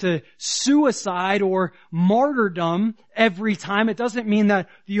referring to suicide or martyrdom every time. It doesn't mean that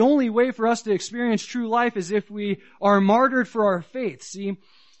the only way for us to experience true life is if we are martyred for our faith. See,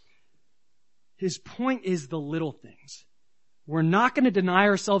 his point is the little things. We're not going to deny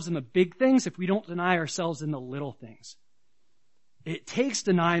ourselves in the big things if we don't deny ourselves in the little things. It takes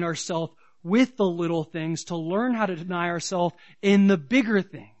denying ourselves with the little things to learn how to deny ourselves in the bigger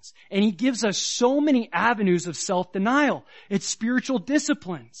things. And he gives us so many avenues of self-denial. It's spiritual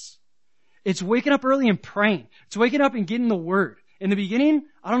disciplines. It's waking up early and praying. It's waking up and getting the word. In the beginning,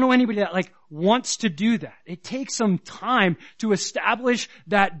 I don't know anybody that wants to do that. It takes some time to establish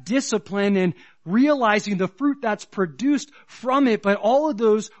that discipline and realizing the fruit that's produced from it. But all of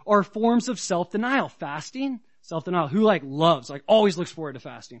those are forms of self-denial. Fasting, self-denial. Who loves, always looks forward to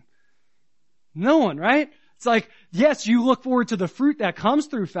fasting? No one, right? It's yes, you look forward to the fruit that comes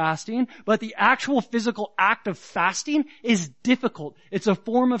through fasting, but the actual physical act of fasting is difficult. It's a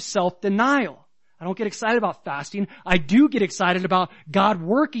form of self-denial. I don't get excited about fasting. I do get excited about God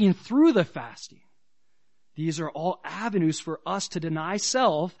working through the fasting. These are all avenues for us to deny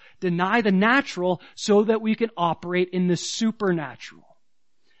self, deny the natural, so that we can operate in the supernatural.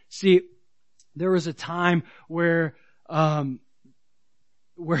 See, there was a time where I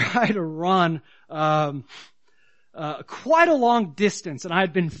had to run quite a long distance, and I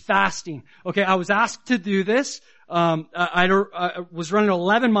had been fasting. Okay, I was asked to do this. I was running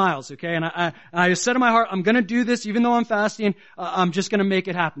 11 miles. Okay, and I just said in my heart, I'm going to do this, even though I'm fasting. I'm just going to make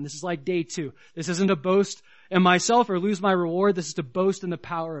it happen. This is like day 2. This isn't to boast in myself or lose my reward. This is to boast in the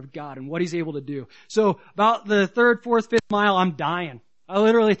power of God and what He's able to do. So about the 3rd, 4th, 5th mile, I'm dying. I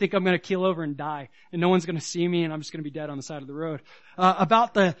literally think I'm going to keel over and die, and no one's going to see me, and I'm just going to be dead on the side of the road.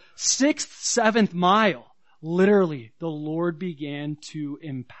 About the 6th, 7th mile, literally, the Lord began to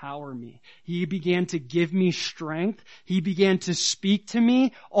empower me. He began to give me strength. He began to speak to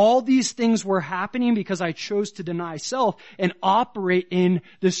me. All these things were happening because I chose to deny self and operate in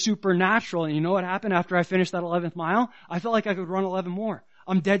the supernatural. And you know what happened after I finished that 11th mile? I felt like I could run 11 more.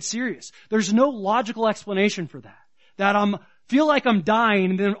 I'm dead serious. There's no logical explanation for that. That feel like I'm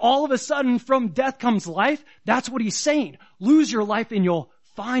dying, and then all of a sudden from death comes life. That's what he's saying. Lose your life and you'll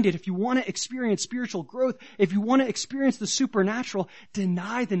find it. If you want to experience spiritual growth, if you want to experience the supernatural,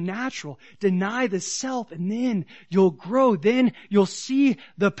 deny the natural, deny the self, and then you'll grow. Then you'll see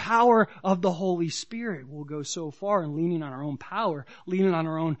the power of the Holy Spirit. We'll go so far in leaning on our own power, leaning on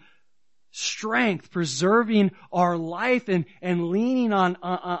our own strength, preserving our life and leaning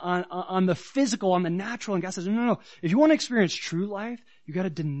on the physical, on the natural. And God says, no. If you want to experience true life, you got to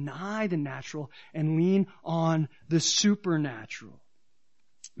deny the natural and lean on the supernatural.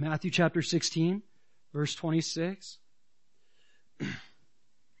 Matthew chapter 16, verse 26.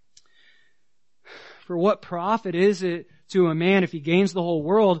 For what profit is it to a man if he gains the whole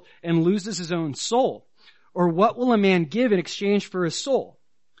world and loses his own soul? Or what will a man give in exchange for his soul?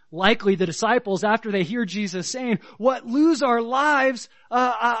 Likely the disciples, after they hear Jesus saying, what, lose our lives?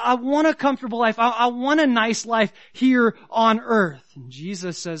 I want a comfortable life. I want a nice life here on earth. And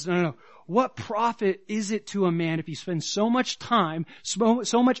Jesus says, no. What profit is it to a man if he spends so much time,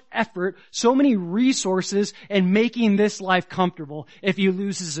 so much effort, so many resources in making this life comfortable if he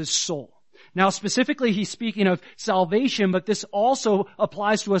loses his soul? Now, specifically, he's speaking of salvation, but this also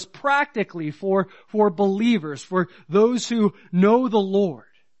applies to us practically for believers, for those who know the Lord.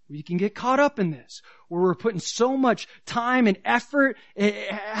 We can get caught up in this, where we're putting so much time and effort.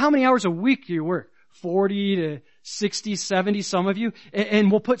 How many hours a week do you work? 40 to 60, 70, some of you, and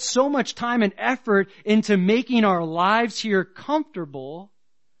we'll put so much time and effort into making our lives here comfortable.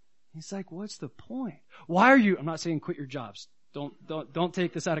 He's like, what's the point? Why are you, I'm not saying quit your jobs. Don't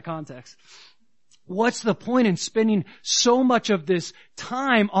take this out of context. What's the point in spending so much of this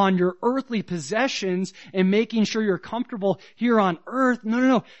time on your earthly possessions and making sure you're comfortable here on earth?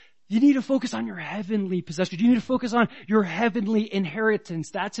 No. You need to focus on your heavenly possessions. You need to focus on your heavenly inheritance.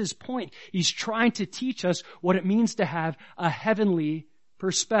 That's his point. He's trying to teach us what it means to have a heavenly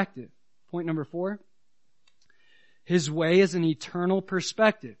perspective. Point number 4. His way is an eternal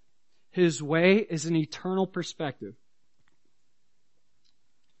perspective. His way is an eternal perspective.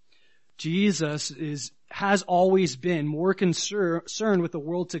 Jesus has always been more concerned with the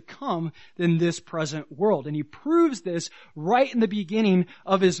world to come than this present world. And he proves this right in the beginning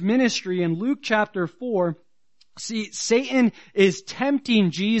of his ministry in Luke chapter 4. See, Satan is tempting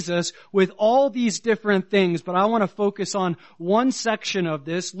Jesus with all these different things, but I want to focus on one section of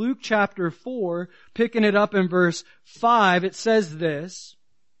this. Luke chapter 4, picking it up in verse 5, it says this,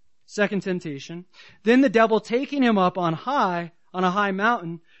 second temptation. Then the devil, taking him up on a high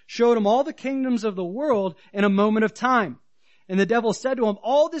mountain, showed him all the kingdoms of the world in a moment of time. And the devil said to him,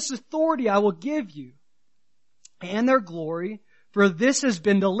 all this authority I will give you, and their glory, for this has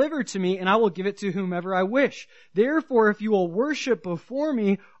been delivered to me, and I will give it to whomever I wish. Therefore, if you will worship before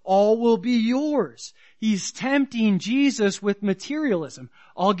me, all will be yours. He's tempting Jesus with materialism.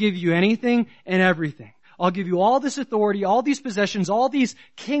 I'll give you anything and everything. I'll give you all this authority, all these possessions, all these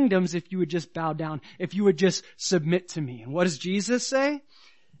kingdoms if you would just bow down, if you would just submit to me. And what does Jesus say?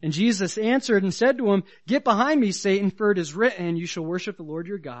 And Jesus answered and said to him, get behind me, Satan, for it is written, you shall worship the Lord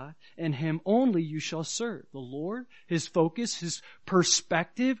your God, and him only you shall serve. The Lord, his focus, his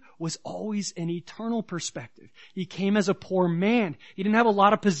perspective was always an eternal perspective. He came as a poor man. He didn't have a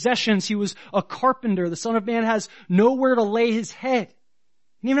lot of possessions. He was a carpenter. The Son of Man has nowhere to lay his head.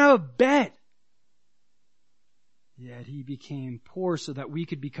 He didn't even have a bed. Yet he became poor so that we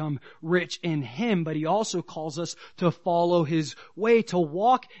could become rich in him. But he also calls us to follow his way, to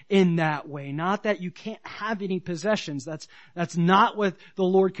walk in that way. Not that you can't have any possessions. That's not what the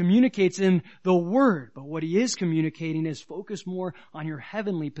Lord communicates in the Word. But what he is communicating is focus more on your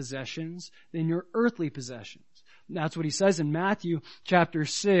heavenly possessions than your earthly possessions. And that's what he says in Matthew chapter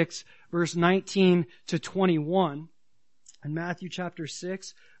 6, verse 19 to 21. In Matthew chapter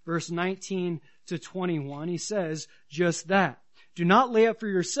 6, verse 19 to 21, he says just that. Do not lay up for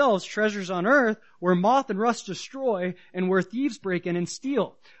yourselves treasures on earth where moth and rust destroy and where thieves break in and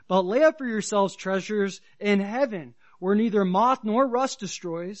steal. But lay up for yourselves treasures in heaven where neither moth nor rust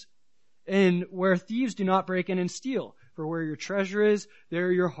destroys and where thieves do not break in and steal. For where your treasure is,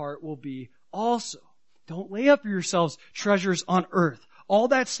 there your heart will be also. Don't lay up for yourselves treasures on earth. All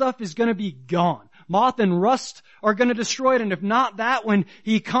that stuff is going to be gone. Moth and rust are going to destroy it. And if not that, when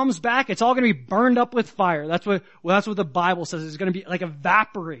he comes back, it's all going to be burned up with fire. That's what the Bible says. It's going to be like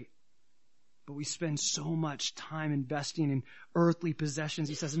evaporate. But we spend so much time investing in earthly possessions.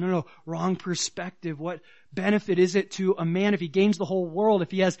 He says, no, wrong perspective. What benefit is it to a man if he gains the whole world,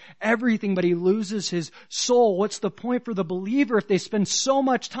 if he has everything, but he loses his soul? What's the point for the believer if they spend so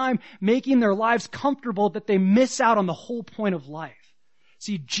much time making their lives comfortable that they miss out on the whole point of life?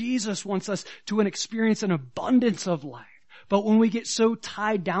 See, Jesus wants us to experience an abundance of life. But when we get so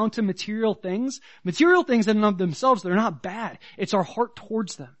tied down to material things in and of themselves, they're not bad. It's our heart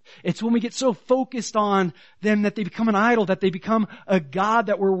towards them. It's when we get so focused on them that they become an idol, that they become a god,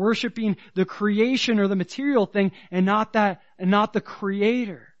 that we're worshiping the creation or the material thing and not the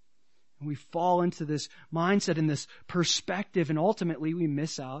Creator. And we fall into this mindset and this perspective, and ultimately we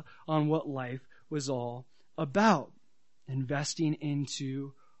miss out on what life was all about. Investing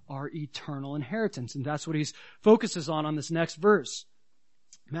into our eternal inheritance. And that's what he focuses on this next verse.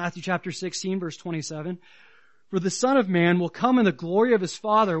 Matthew chapter 16, verse 27. For the Son of Man will come in the glory of his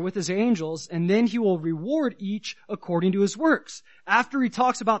Father with his angels, and then he will reward each according to his works. After he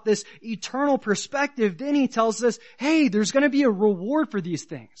talks about this eternal perspective, then he tells us, hey, there's going to be a reward for these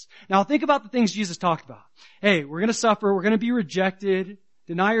things. Now think about the things Jesus talked about. Hey, we're going to suffer. We're going to be rejected.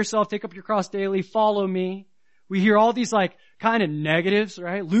 Deny yourself. Take up your cross daily. Follow me. We hear all these kind of negatives,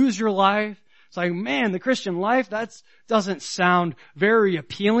 right? Lose your life. It's like, man, the Christian life, that doesn't sound very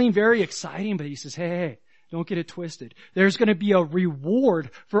appealing, very exciting. But he says, hey, don't get it twisted. There's going to be a reward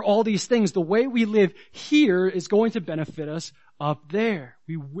for all these things. The way we live here is going to benefit us up there.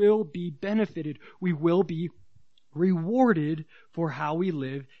 We will be benefited. We will be rewarded for how we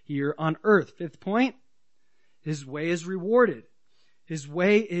live here on earth. Fifth point, his way is rewarded. His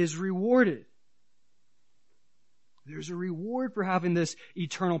way is rewarded. There's a reward for having this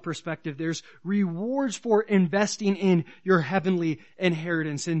eternal perspective. There's rewards for investing in your heavenly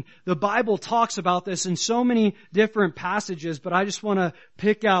inheritance. And the Bible talks about this in so many different passages, but I just want to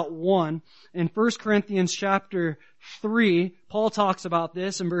pick out one. In 1 Corinthians chapter 3, Paul talks about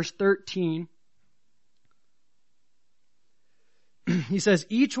this in verse 13. He says,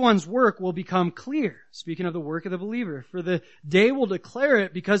 each one's work will become clear. Speaking of the work of the believer. For the day will declare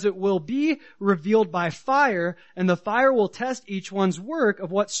it, because it will be revealed by fire, and the fire will test each one's work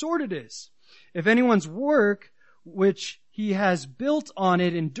of what sort it is. If anyone's work which he has built on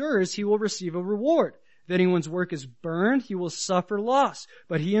it endures, he will receive a reward. If anyone's work is burned, he will suffer loss,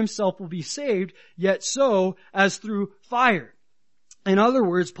 but he himself will be saved, yet so as through fire. In other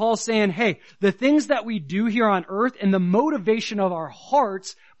words, Paul's saying, hey, the things that we do here on earth and the motivation of our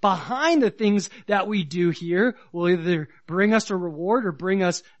hearts behind the things that we do here will either bring us a reward or bring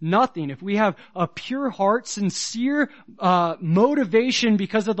us nothing. If we have a pure heart, sincere motivation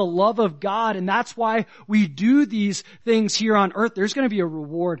because of the love of God, and that's why we do these things here on earth, there's going to be a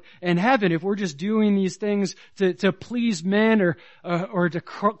reward in heaven. If we're just doing these things to please men or to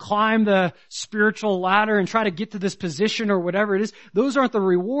climb the spiritual ladder and try to get to this position or whatever it is, those aren't the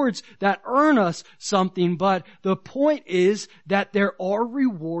rewards that earn us something. But the point is that there are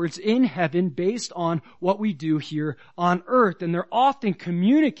rewards in heaven based on what we do here on earth. And they're often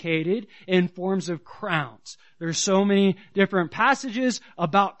communicated in forms of crowns. There's so many different passages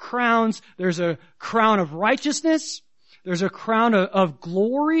about crowns. There's a crown of righteousness. There's a crown of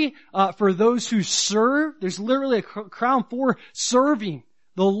glory for those who serve. There's literally a crown for serving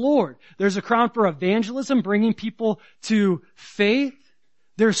the Lord. There's a crown for evangelism, bringing people to faith.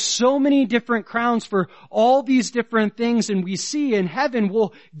 There's so many different crowns for all these different things, and we see in heaven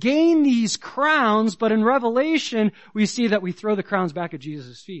we'll gain these crowns, but in Revelation we see that we throw the crowns back at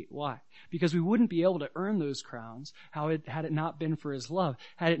Jesus' feet. Why? Because we wouldn't be able to earn those crowns had it not been for His love,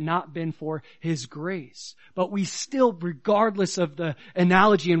 had it not been for His grace. But we still, regardless of the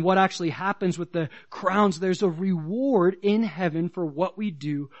analogy and what actually happens with the crowns, there's a reward in heaven for what we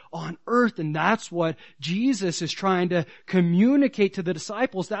do on earth. And that's what Jesus is trying to communicate to the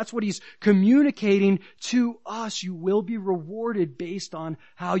disciples. That's what He's communicating to us. You will be rewarded based on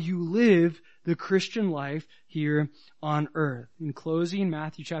how you live the Christian life here on earth. In closing,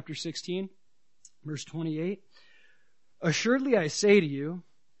 Matthew chapter 16, verse 28. Assuredly I say to you,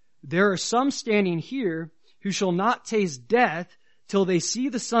 there are some standing here who shall not taste death till they see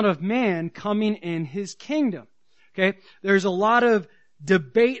the Son of Man coming in His kingdom. Okay? There's a lot of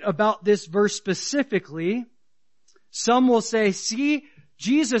debate about this verse specifically. Some will say, see,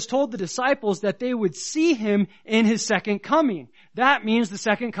 Jesus told the disciples that they would see Him in His second coming. That means the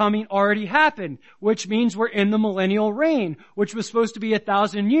second coming already happened, which means we're in the millennial reign, which was supposed to be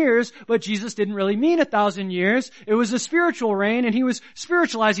 1,000 years, but Jesus didn't really mean 1,000 years. It was a spiritual reign, and He was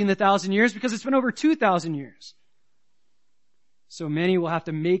spiritualizing the 1,000 years because it's been over 2,000 years. So many will have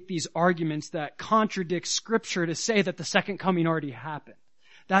to make these arguments that contradict Scripture to say that the second coming already happened.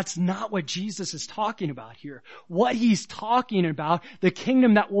 That's not what Jesus is talking about here. What He's talking about, the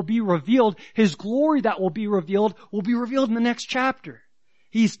kingdom that will be revealed, His glory that will be revealed in the next chapter.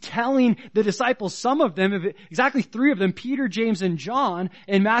 He's telling the disciples, some of them, exactly 3 of them, Peter, James, and John,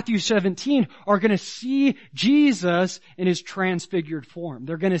 in Matthew 17, are going to see Jesus in His transfigured form.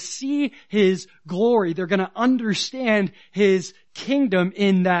 They're going to see His glory. They're going to understand His kingdom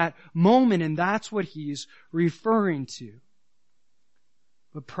in that moment, and that's what He's referring to.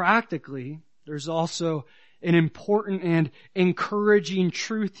 But practically, there's also an important and encouraging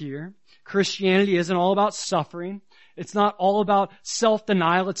truth here. Christianity isn't all about suffering. It's not all about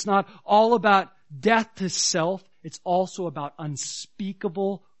self-denial. It's not all about death to self. It's also about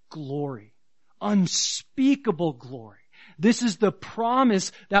unspeakable glory. Unspeakable glory. This is the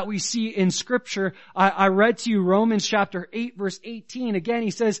promise that we see in Scripture. I read to you Romans chapter 8, verse 18. Again,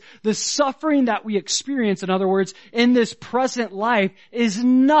 he says, the suffering that we experience, in other words, in this present life, is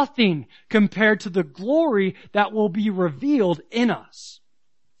nothing compared to the glory that will be revealed in us.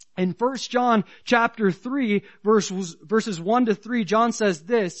 In 1 John chapter 3, verses 1 to 3, John says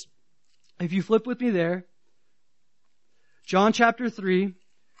this. If you flip with me there, John chapter 3,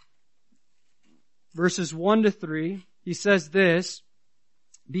 verses 1 to 3, he says this,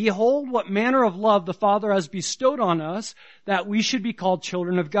 behold what manner of love the Father has bestowed on us, that we should be called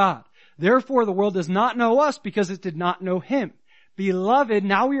children of God. Therefore the world does not know us because it did not know Him. Beloved,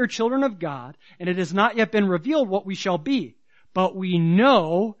 now we are children of God, and it has not yet been revealed what we shall be. But we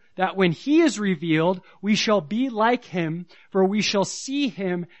know that when He is revealed, we shall be like Him, for we shall see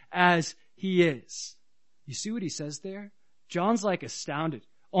Him as He is. You see what he says there? John's like astounded.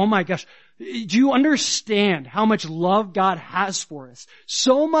 Oh my gosh. Do you understand how much love God has for us?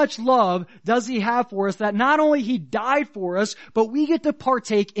 So much love does He have for us that not only He died for us, but we get to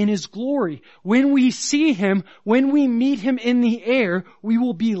partake in His glory. When we see Him, when we meet Him in the air, we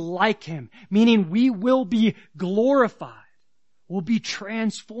will be like Him, meaning we will be glorified. We'll be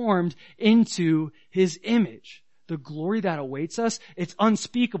transformed into His image. The glory that awaits us, it's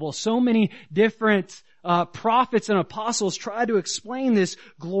unspeakable. So many different prophets and apostles try to explain this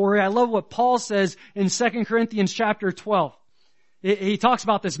glory. I love what Paul says in 2 Corinthians chapter 12. He talks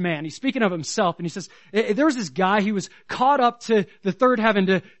about this man. He's speaking of himself, and he says, there was this guy, he was caught up to the third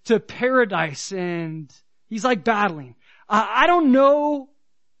heaven, to paradise, and he's like battling. I don't know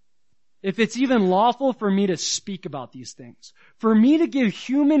if it's even lawful for me to speak about these things. For me to give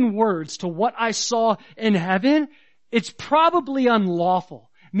human words to what I saw in heaven, it's probably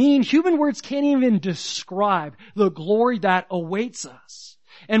unlawful. Meaning human words can't even describe the glory that awaits us.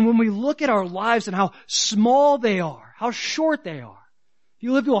 And when we look at our lives and how small they are, how short they are, if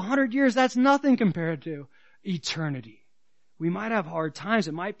you live to 100 years, that's nothing compared to eternity. We might have hard times.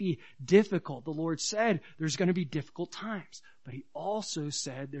 It might be difficult. The Lord said there's going to be difficult times. But He also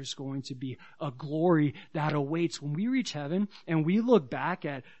said there's going to be a glory that awaits when we reach heaven and we look back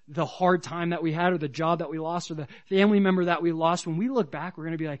at the hard time that we had or the job that we lost or the family member that we lost. When we look back, we're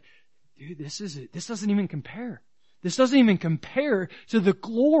going to be like, dude, this doesn't even compare. This doesn't even compare to the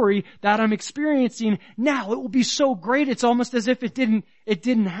glory that I'm experiencing now. It will be so great. It's almost as if it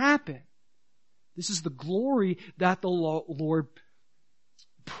didn't happen. This is the glory that the Lord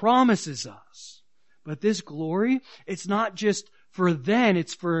promises us. But this glory, it's not just for then,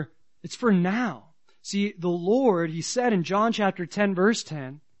 it's for now. See, the Lord, He said in John chapter 10, verse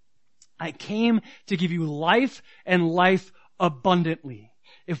 10, I came to give you life and life abundantly.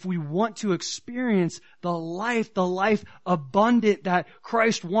 If we want to experience the life abundant that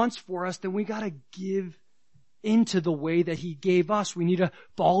Christ wants for us, then we gotta give into the way that He gave us. We need to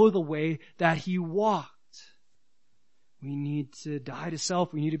follow the way that He walked. We need to die to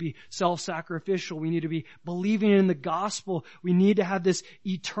self. We need to be self-sacrificial. We need to be believing in the gospel. We need to have this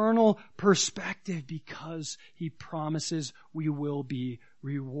eternal perspective because He promises we will be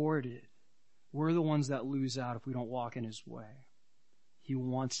rewarded. We're the ones that lose out if we don't walk in His way. He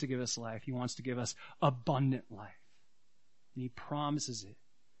wants to give us life. He wants to give us abundant life. And He promises it.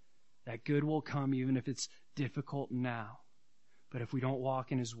 That good will come even if it's difficult now. But if we don't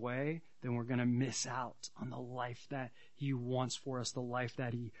walk in His way, then we're going to miss out on the life that He wants for us, the life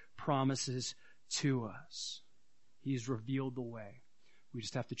that He promises to us. He's revealed the way. We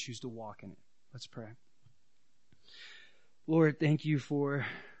just have to choose to walk in it. Let's pray. Lord, thank You for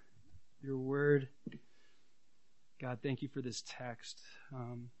Your word. God, thank You for this text.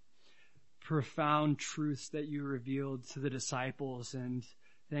 Profound truths that You revealed to the disciples, and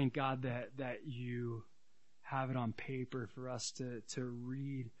thank God that You have it on paper for us to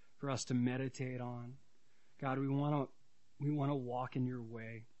read, for us to meditate on. God, we want to walk in Your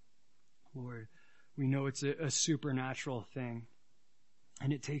way. Lord, we know it's a supernatural thing,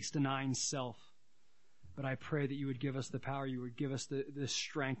 and it takes denying self. But I pray that You would give us the power, You would give us the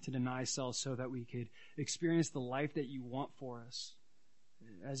strength to deny self so that we could experience the life that You want for us.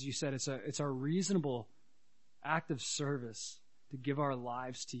 As You said, it's our reasonable act of service to give our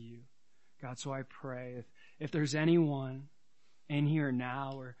lives to You. God, so I pray if there's anyone in here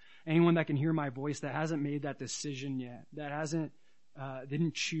now or anyone that can hear my voice that hasn't made that decision yet, that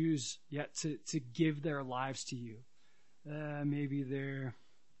didn't choose yet to give their lives to You, maybe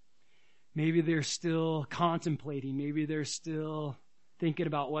they're still contemplating, maybe they're still thinking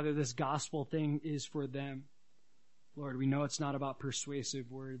about whether this gospel thing is for them. Lord, we know it's not about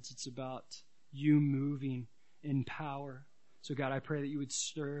persuasive words, it's about You moving in power. So God, I pray that You would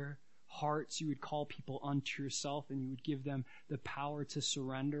stir hearts, You would call people unto Yourself, and You would give them the power to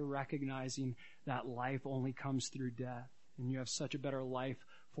surrender, recognizing that life only comes through death. And You have such a better life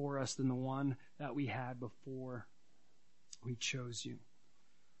for us than the one that we had before we chose You.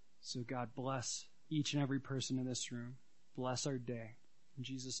 So God, bless each and every person in this room. Bless our day. In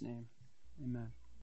Jesus' name, amen.